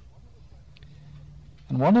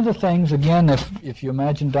 And one of the things, again, if you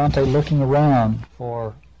imagine Dante looking around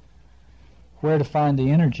for where to find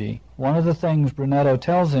the energy, one of the things Brunetto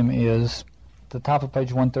tells him is, at the top of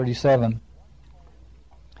page 137,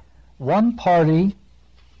 one party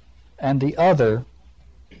and the other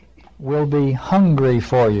will be hungry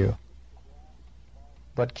for you,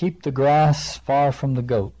 but keep the grass far from the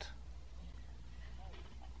goat.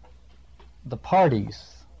 The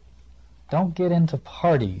parties. Don't get into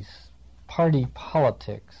parties, party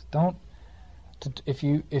politics. If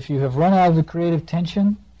you have run out of the creative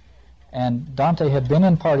tension, and Dante had been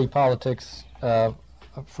in party politics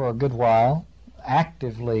for a good while,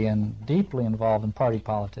 actively and deeply involved in party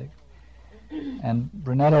politics, and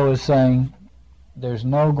Brunetto is saying there's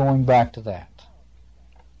no going back to that.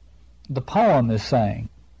 The poem is saying,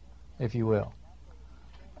 if you will,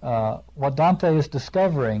 what Dante is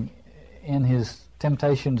discovering in his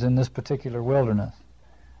temptations in this particular wilderness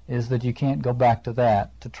is that you can't go back to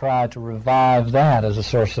that, to try to revive that as a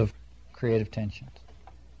source of creative tensions.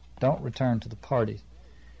 Don't return to the parties.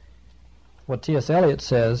 What T.S. Eliot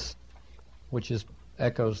says, which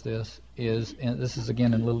echoes this, is, and this is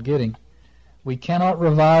again in Little Gidding, we cannot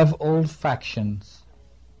revive old factions.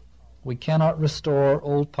 We cannot restore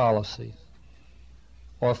old policies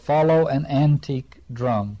or follow an antique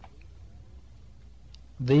drum.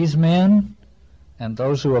 These men and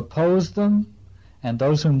those who opposed them and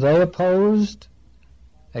those whom they opposed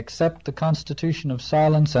accept the constitution of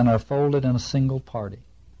silence and are folded in a single party.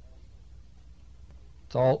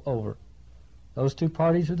 It's all over. Those two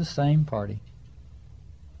parties are the same party.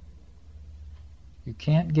 You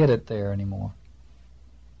can't get it there anymore.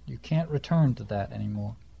 You can't return to that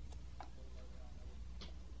anymore.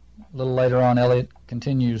 A little later on, Eliot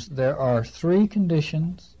continues, there are three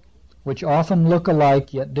conditions which often look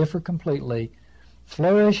alike yet differ completely,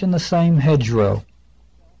 flourish in the same hedgerow: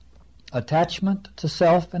 attachment to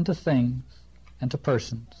self and to things and to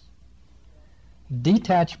persons,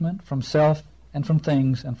 detachment from self and from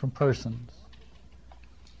things and from persons,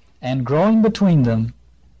 and growing between them,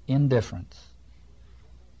 indifference,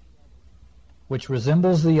 which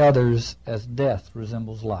resembles the others as death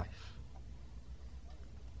resembles life.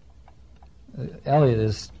 Eliot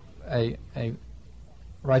is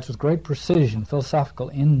writes with great precision, philosophical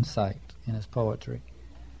insight in his poetry.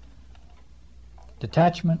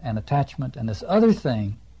 Detachment and attachment and this other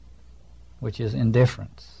thing, which is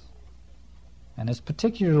indifference. And it's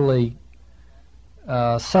particularly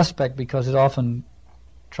suspect because it often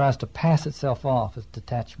tries to pass itself off as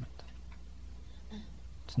detachment.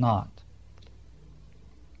 It's not.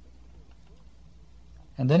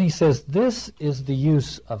 And then he says, this is the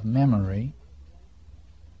use of memory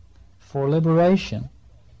for liberation,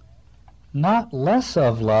 not less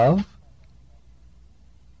of love.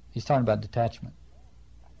 He's talking about detachment.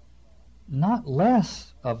 Not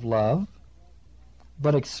less of love,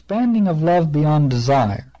 but expanding of love beyond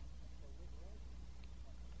desire.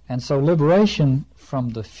 And so liberation from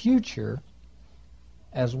the future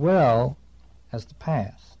as well as the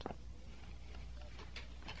past.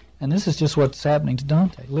 And this is just what's happening to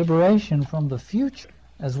Dante. Liberation from the future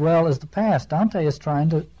as well as the past. Dante is trying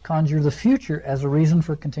to conjure the future as a reason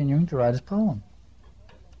for continuing to write his poem.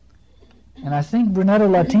 And I think Brunetto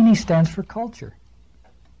Latini stands for culture.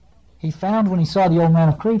 He found when he saw The Old Man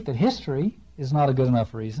of Crete that history is not a good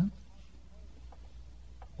enough reason.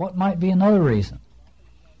 What might be another reason?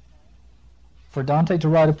 For Dante to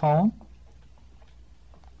write a poem?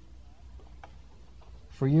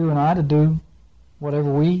 For you and I to do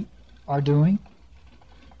whatever we are doing?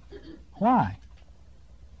 Why?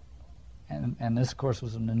 And this, of course,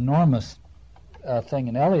 was an enormous thing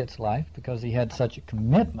in Eliot's life because he had such a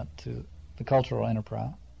commitment to the cultural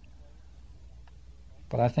enterprise.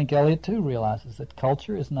 But I think Eliot, too, realizes that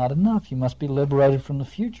culture is not enough. You must be liberated from the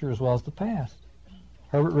future as well as the past.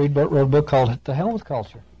 Herbert Reed wrote a book called To Hell with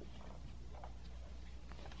Culture.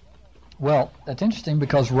 Well, that's interesting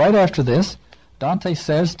because right after this, Dante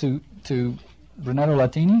says to Brunetto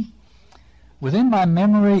Latini, "Within my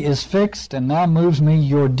memory is fixed and now moves me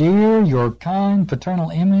your dear, your kind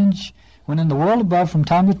paternal image, when in the world above from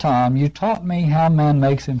time to time you taught me how man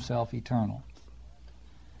makes himself eternal."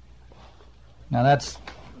 Now that's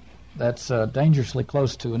dangerously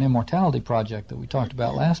close to an immortality project that we talked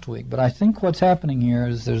about last week. But I think what's happening here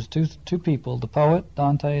is there's two people, the poet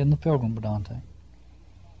Dante and the pilgrim Dante.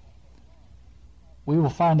 We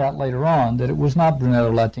will find out later on that it was not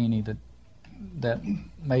Brunetto Latini that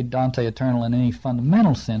made Dante eternal in any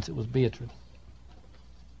fundamental sense. It was Beatrice.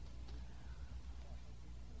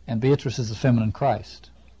 And Beatrice is the feminine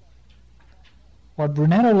Christ. What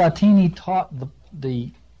Brunetto Latini taught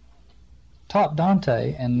taught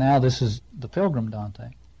Dante, and now this is the pilgrim Dante,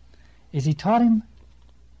 is he taught him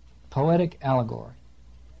poetic allegory.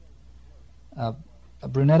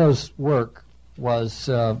 Brunetto's work was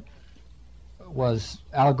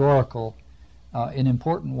allegorical in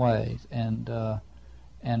important ways, and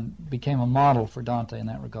became a model for Dante in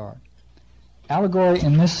that regard. Allegory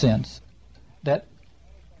in this sense, that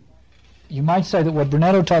you might say that what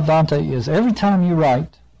Brunetto taught Dante is every time you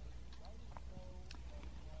write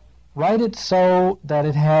it so that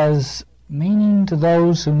it has meaning to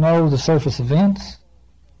those who know the surface events,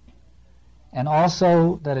 and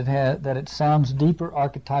also that it sounds deeper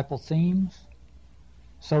archetypal themes,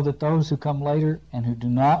 so that those who come later and who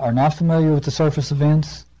are not familiar with the surface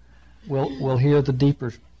events will hear the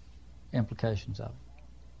deeper implications of it.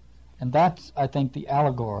 And that's, I think, the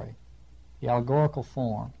allegory, the allegorical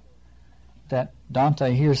form that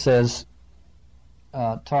Dante here says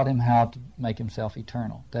taught him how to make himself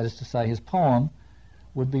eternal. That is to say, his poem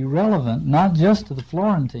would be relevant not just to the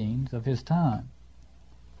Florentines of his time,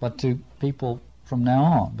 but to people from now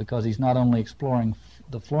on, because he's not only exploring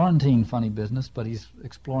the Florentine funny business, but he's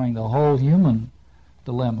exploring the whole human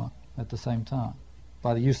dilemma at the same time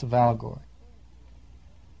by the use of allegory.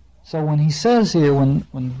 So when he says here,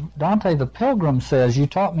 when Dante the Pilgrim says, "You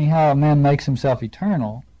taught me how a man makes himself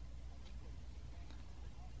eternal,"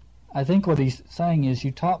 I think what he's saying is,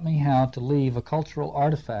 you taught me how to leave a cultural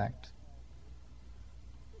artifact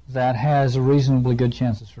that has a reasonably good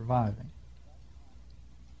chance of surviving.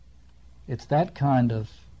 It's that kind of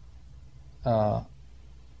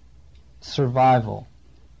survival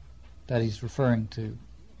that he's referring to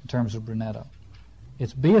in terms of Brunetto.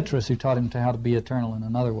 It's Beatrice who taught him how to be eternal in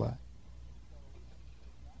another way.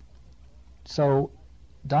 So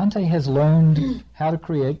Dante has learned how to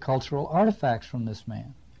create cultural artifacts from this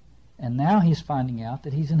man. And now he's finding out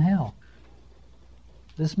that he's in hell.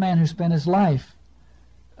 This man who spent his life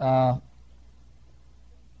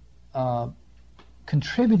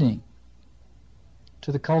contributing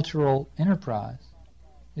to the cultural enterprise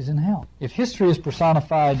is in hell. If history is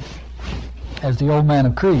personified as the old man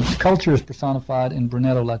of Crete, culture is personified in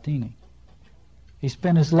Brunetto Latini. He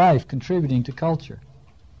spent his life contributing to culture.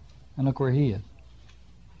 And look where he is.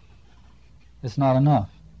 It's not enough.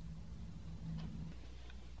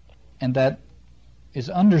 And that is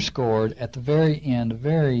underscored at the very end, a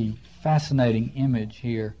very fascinating image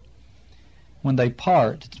here. When they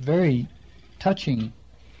part, it's a very touching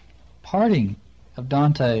parting of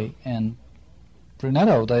Dante and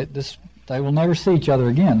Brunetto. They will never see each other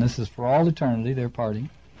again. This is for all eternity, they're parting.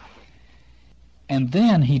 And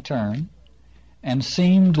then he turned and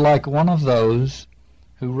seemed like one of those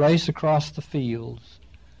who race across the fields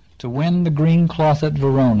to win the green cloth at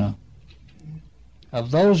Verona.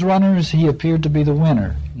 Of those runners, he appeared to be the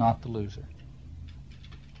winner, not the loser.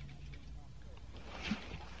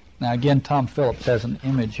 Now again, Tom Phillips has an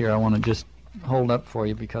image here I want to just hold up for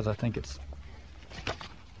you because I think it's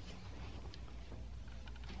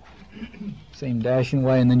same dashing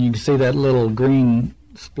away, and then you can see that little green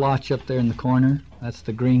splotch up there in the corner. That's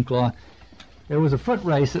the green cloth. There was a foot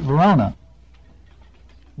race at Verona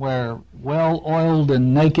where well-oiled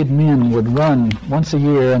and naked men would run once a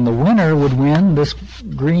year, and the winner would win this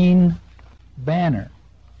green banner.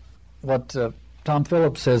 What Tom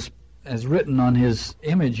Phillips has written on his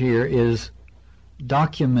image here is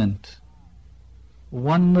document.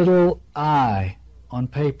 One little I on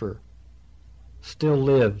paper still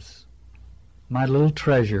lives, my little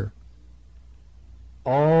treasure,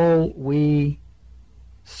 all we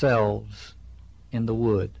selves in the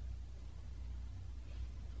wood.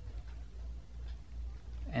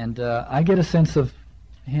 And I get a sense of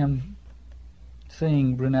him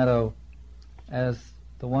seeing Brunetto as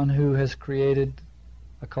the one who has created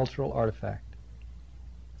a cultural artifact.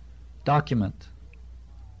 Document.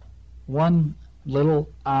 One little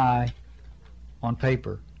I on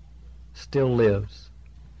paper still lives,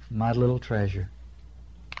 my little treasure.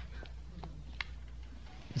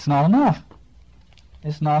 It's not enough.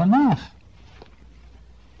 It's not enough.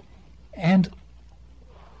 And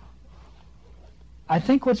I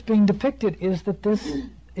think what's being depicted is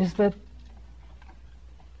that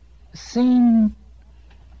seen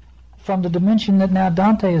from the dimension that now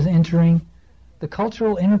Dante is entering, the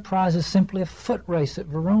cultural enterprise is simply a foot race at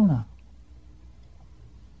Verona.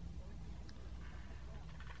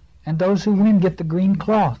 And those who win get the green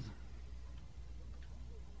cloth.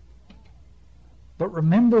 But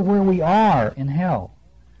remember where we are in hell.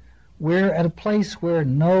 We're at a place where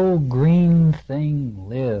no green thing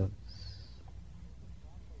lives.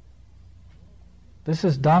 This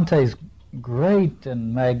is Dante's great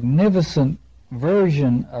and magnificent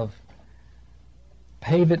version of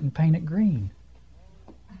pave it and paint it green.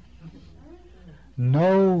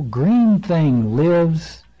 No green thing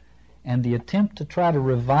lives, and the attempt to try to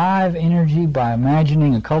revive energy by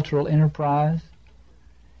imagining a cultural enterprise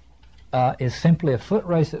is simply a foot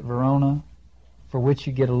race at Verona, for which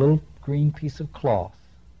you get a little green piece of cloth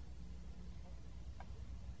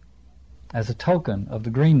as a token of the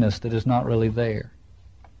greenness that is not really there.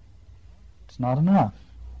 It's not enough.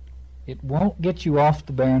 It won't get you off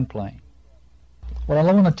the barren plain. Well,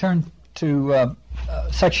 I want to turn to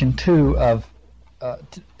section 2 of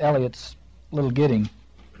Eliot's Little Gidding.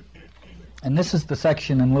 And this is the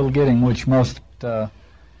section in Little Gidding which most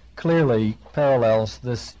clearly parallels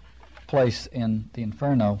this place in the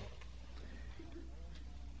Inferno.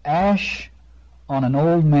 Ash on an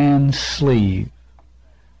old man's sleeve.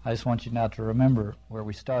 I just want you now to remember where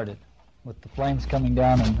we started, with the flames coming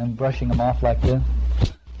down and then brushing them off like this.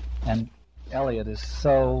 And Eliot is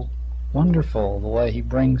so wonderful the way he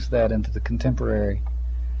brings that into the contemporary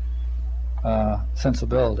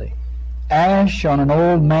sensibility. Ash on an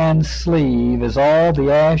old man's sleeve is all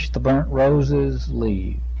the ash the burnt roses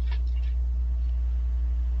leave.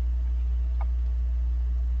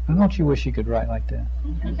 And don't you wish you could write like that?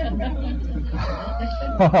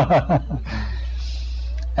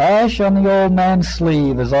 Ash on the old man's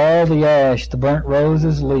sleeve is all the ash the burnt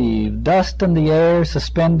roses leave. Dust in the air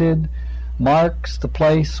suspended marks the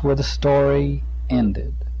place where the story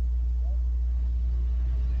ended.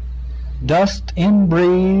 Dust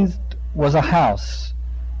inbreathed was a house,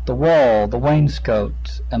 the wall, the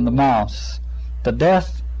wainscot, and the mouse, the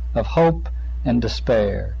death of hope and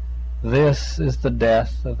despair. This is the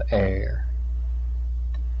death of air.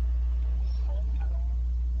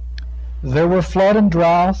 There were flood and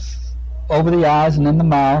drought over the eyes and in the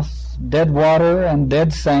mouth, dead water and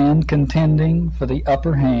dead sand contending for the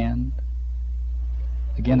upper hand.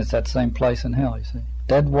 Again, it's that same place in hell, you see.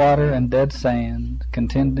 Dead water and dead sand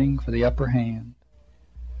contending for the upper hand.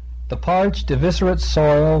 The parched, eviscerate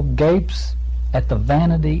soil gapes at the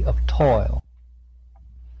vanity of toil.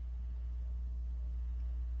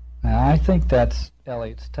 Now, I think that's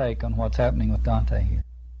Eliot's take on what's happening with Dante here.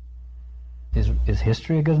 Is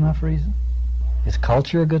history a good enough reason? Is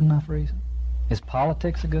culture a good enough reason? Is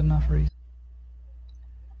politics a good enough reason?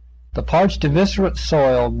 The parched, eviscerate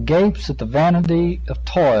soil gapes at the vanity of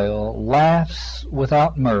toil, laughs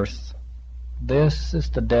without mirth. This is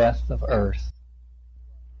the death of earth.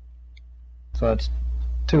 So it's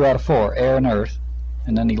 2 out of 4, air and earth,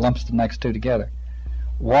 and then he lumps the next 2 together.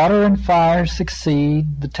 Water and fire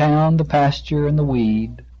succeed, the town, the pasture, and the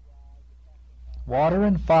weed. Water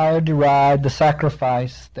and fire deride the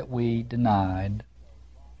sacrifice that we denied.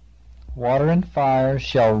 Water and fire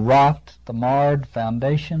shall rot the marred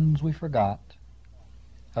foundations we forgot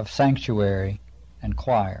of sanctuary and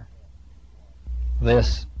choir.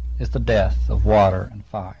 This is the death of water and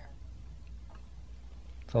fire.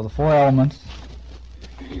 So the 4 elements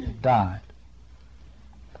died.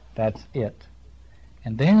 That's it.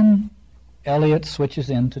 And then Eliot switches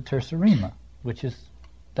into Terza Rima, which is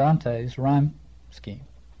Dante's rhyme scheme.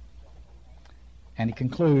 And he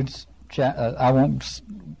concludes, I won't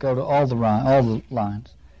go to all the lines.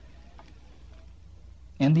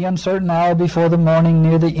 In the uncertain hour before the morning,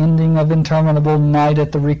 near the ending of interminable night,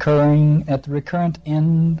 at the recurrent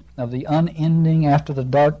end of the unending, after the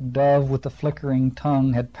dark dove with the flickering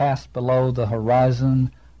tongue had passed below the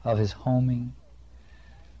horizon of his homing.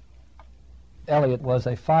 Eliot was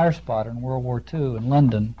a fire spotter in World War II in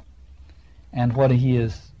London, and what he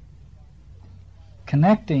is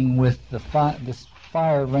connecting with this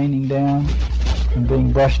fire raining down and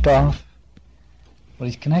being brushed off, what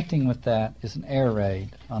he's connecting with that is an air raid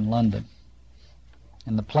on London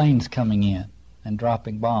and the planes coming in and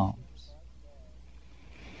dropping bombs.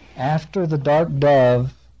 After the dark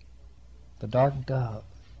dove,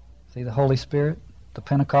 see the Holy Spirit, the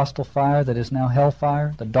Pentecostal fire that is now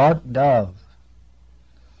hellfire, the dark dove,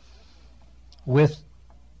 with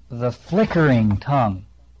the flickering tongue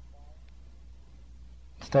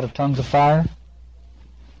Instead of tongues of fire,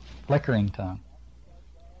 flickering tongue.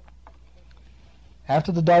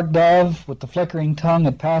 After the dark dove with the flickering tongue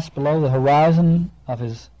had passed below the horizon of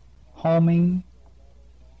his homing,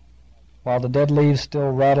 while the dead leaves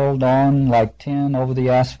still rattled on like tin over the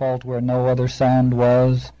asphalt where no other sound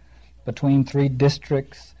was, between three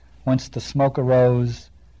districts whence the smoke arose,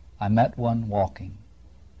 I met one walking.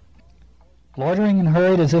 Loitering and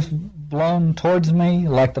hurried as if blown towards me,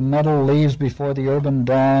 like the metal leaves before the urban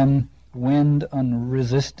dawn, wind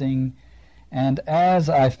unresisting, and as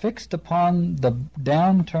I fixed upon the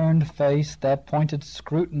downturned face that pointed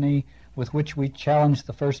scrutiny with which we challenged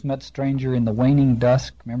the first met stranger in the waning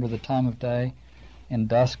dusk, remember the time of day, in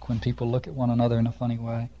dusk when people look at one another in a funny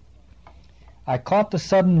way, I caught the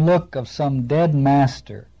sudden look of some dead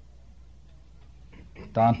master,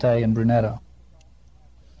 Dante and Brunetto,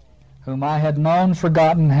 whom I had known,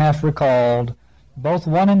 forgotten, half recalled, both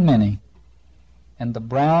one and many, and the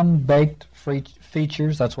brown-baked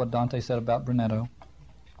features, that's what Dante said about Brunetto,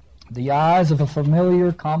 the eyes of a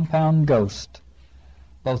familiar compound ghost,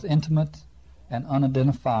 both intimate and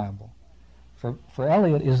unidentifiable. For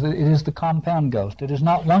Eliot, it is the compound ghost. It is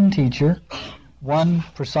not one teacher, one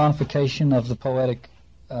personification of the poetic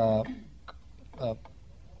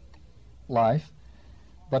life,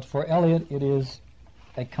 but for Eliot it is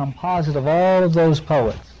a composite of all of those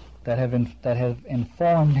poets that have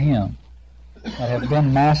informed him, that have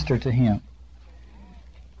been master to him.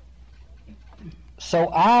 So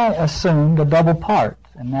I assumed a double part,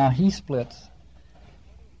 and now he splits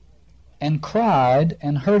and cried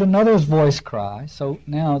and heard another's voice cry. So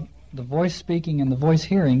now the voice speaking and the voice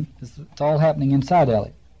hearing, it's all happening inside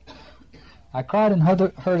Eliot. I cried and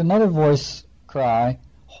heard another voice cry,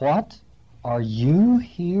 "What? Are you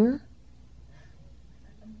here?"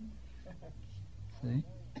 See?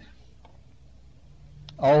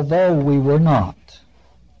 Although we were not.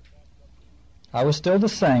 I was still the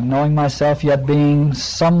same, knowing myself yet being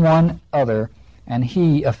someone other, and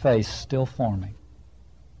he a face still forming.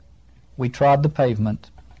 We trod the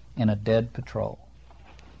pavement in a dead patrol.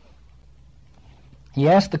 He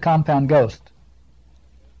asked the compound ghost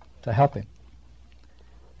to help him.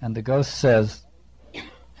 And the ghost says,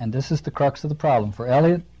 and this is the crux of the problem, for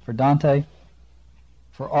Eliot, for Dante,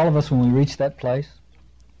 for all of us when we reach that place,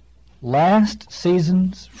 last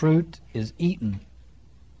season's fruit is eaten,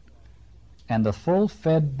 and the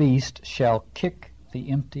full-fed beast shall kick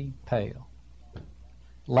the empty pail.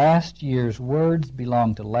 Last year's words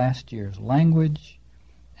belong to last year's language,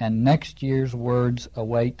 and next year's words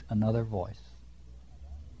await another voice.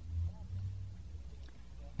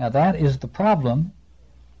 Now that is the problem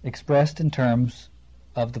expressed in terms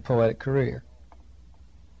of the poetic career.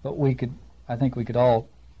 But I think we could all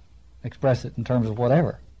express it in terms of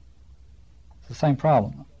whatever. It's the same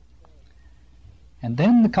problem. And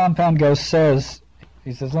then the compound ghost says,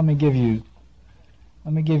 he says, let me give you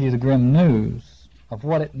the grim news of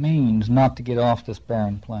what it means not to get off this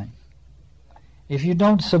barren plain. If you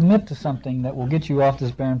don't submit to something that will get you off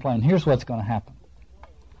this barren plain, here's what's going to happen.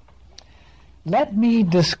 Let me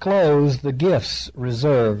disclose the gifts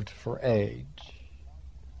reserved for age,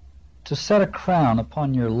 to set a crown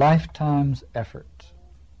upon your lifetime's effort.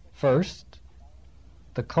 First,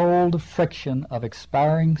 the cold friction of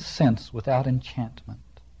expiring sense without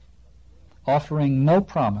enchantment, offering no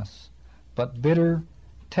promise but bitter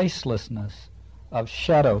tastelessness of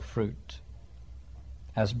shadow fruit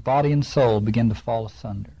as body and soul begin to fall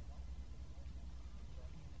asunder.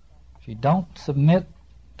 If you don't submit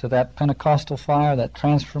to that Pentecostal fire, that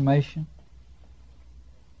transformation,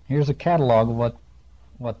 here's a catalog of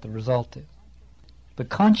what the result is. The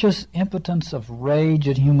conscious impotence of rage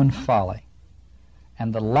at human folly,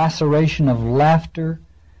 and the laceration of laughter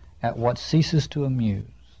at what ceases to amuse.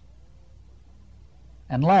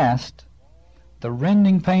 And last, the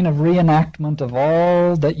rending pain of reenactment of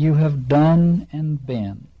all that you have done and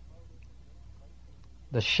been.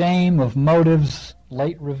 The shame of motives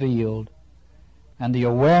late revealed, and the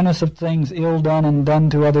awareness of things ill done and done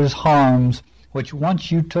to others' harms, which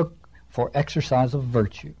once you took for exercise of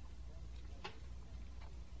virtue.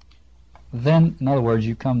 Then, in other words,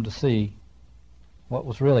 you come to see what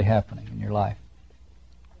was really happening in your life.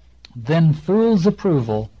 Then fool's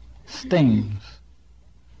approval stings,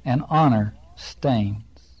 and honor stains.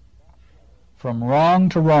 From wrong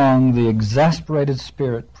to wrong, the exasperated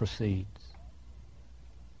spirit proceeds.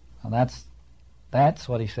 Now that's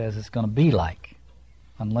what he says it's going to be like,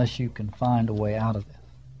 unless you can find a way out of this.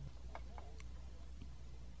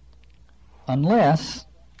 Unless,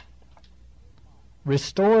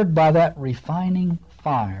 restored by that refining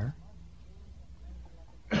fire,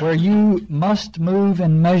 where you must move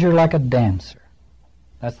and measure like a dancer,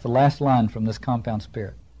 That's the last line from this compound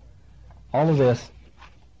spirit. All of this,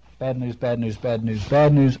 bad news, bad news, bad news,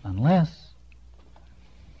 bad news, unless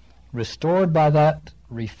restored by that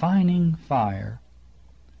refining fire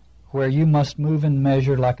where you must move and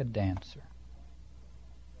measure like a dancer.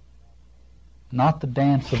 Not the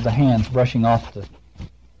dance of the hands brushing off the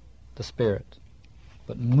spirit,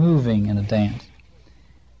 but moving in a dance.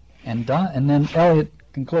 And then Eliot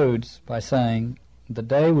concludes by saying, the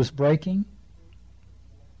day was breaking.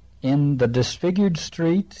 In the disfigured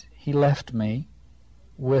street he left me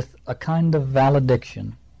with a kind of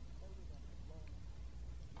valediction,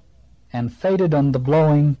 and faded on the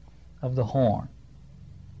blowing of the horn.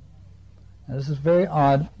 Now, this is very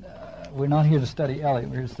odd. We're not here to study Eliot,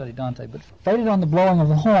 we're here to study Dante. But faded on the blowing of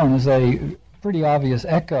the horn is a pretty obvious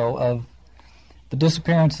echo of the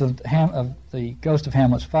disappearance of the ghost of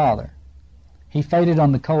Hamlet's father. He faded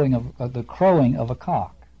on the crowing of a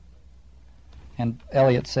cock. And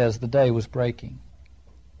Eliot says the day was breaking.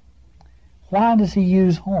 Why does he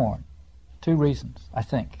use horn? Two reasons, I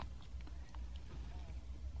think.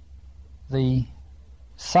 The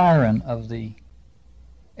siren of the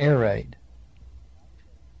air raid.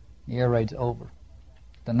 The air raid's over.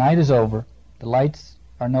 The night is over. The lights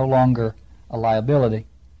are no longer a liability.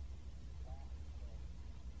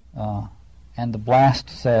 And the blast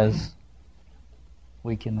says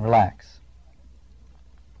we can relax.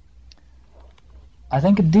 I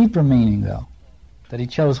think a deeper meaning, though, that he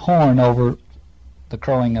chose horn over the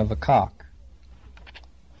crowing of a cock.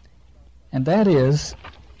 And that is,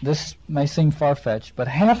 this may seem far-fetched, but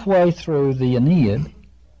halfway through the Aeneid,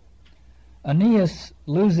 Aeneas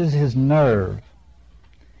loses his nerve.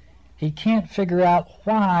 He can't figure out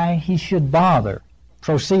why he should bother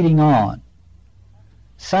proceeding on,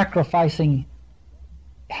 sacrificing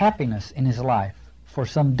happiness in his life for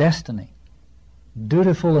some destiny.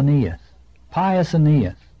 Dutiful Aeneas, pious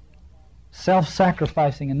Aeneas,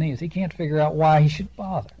 self-sacrificing Aeneas. He can't figure out why he should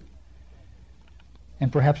bother.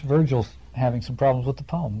 And perhaps Virgil's having some problems with the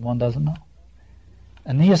poem. One doesn't know.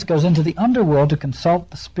 Aeneas goes into the underworld to consult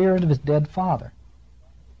the spirit of his dead father.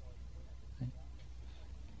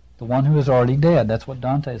 The one who is already dead. That's what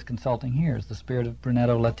Dante is consulting here, is the spirit of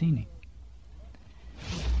Brunetto Latini.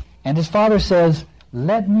 And his father says,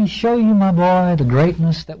 "Let me show you, my boy, the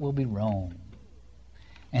greatness that will be Rome."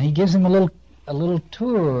 And he gives him a little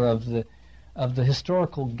tour of the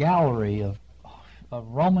historical gallery of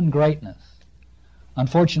Roman greatness.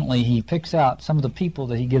 Unfortunately, he picks out some of the people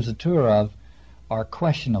that he gives a tour of are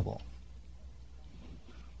questionable.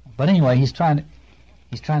 But anyway, he's trying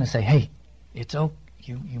to say, hey, it's okay.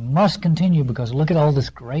 You must continue because look at all this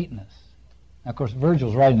greatness. Now, of course,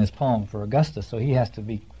 Virgil's writing this poem for Augustus, so he has to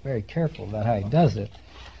be very careful about how he does it.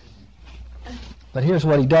 But here's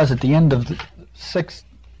what he does at the end of the 6th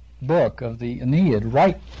book of the Aeneid,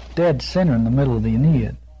 right dead center in the middle of the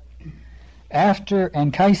Aeneid. After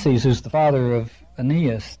Anchises, who's the father of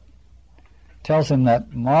Aeneas, tells him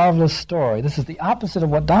that marvelous story. This is the opposite of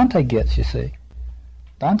what Dante gets, you see.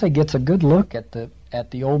 Dante gets a good look at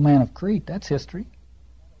the old man of Crete. That's history.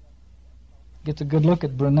 Gets a good look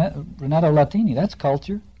at Brunetto Latini. That's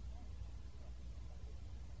culture.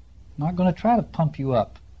 Not going to try to pump you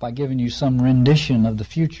up by giving you some rendition of the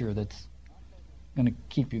future that's going to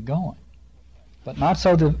keep you going. But not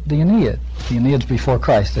so the Aeneid. The Aeneid's before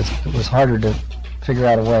Christ. It was harder to figure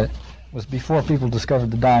out a way. It was before people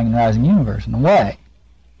discovered the dying and rising universe, in a way.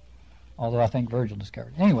 Although I think Virgil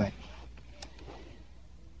discovered it. Anyway.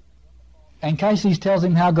 Anchises tells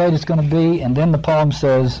him how great it's going to be, and then the poem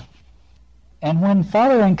says, "And when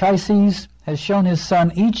Father Anchises has shown his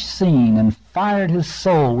son each scene and fired his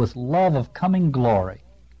soul with love of coming glory,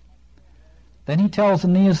 then he tells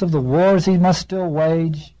Aeneas of the wars he must still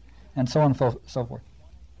wage, and so on and so forth.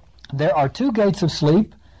 There are 2 gates of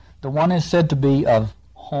sleep. The one is said to be of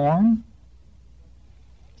horn.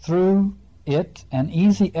 Through it an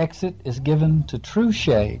easy exit is given to true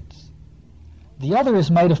shades. The other is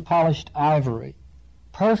made of polished ivory,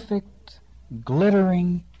 perfect,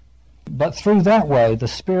 glittering, but through that way the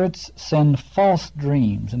spirits send false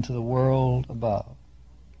dreams into the world above.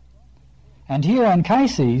 And here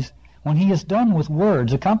Anchises, when he is done with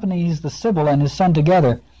words, accompanies the Sibyl and his son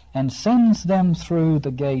together and sends them through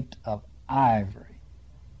the gate of ivory,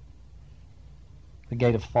 the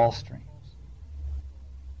gate of false dreams.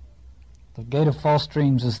 The gate of false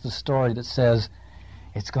dreams is the story that says,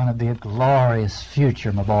 it's going to be a glorious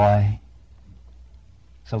future, my boy,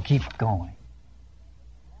 so keep going.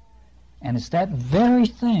 And it's that very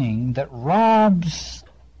thing that robs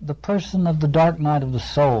the person of the dark night of the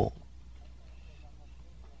soul.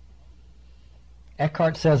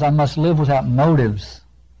 Eckhart says, I must live without motives.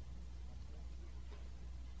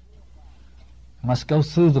 must go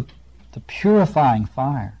through the purifying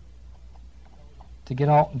fire to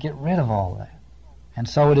get rid of all that. And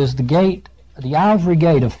so it is the gate, the ivory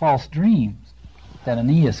gate of false dreams that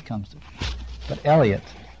Aeneas comes to. But Eliot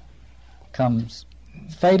comes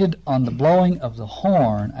fated on the blowing of the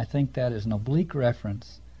horn. I think that is an oblique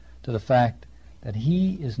reference to the fact that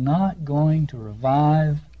he is not going to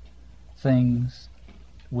revive things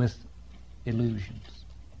with illusions.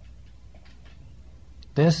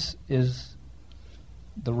 This is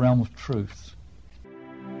the realm of truth.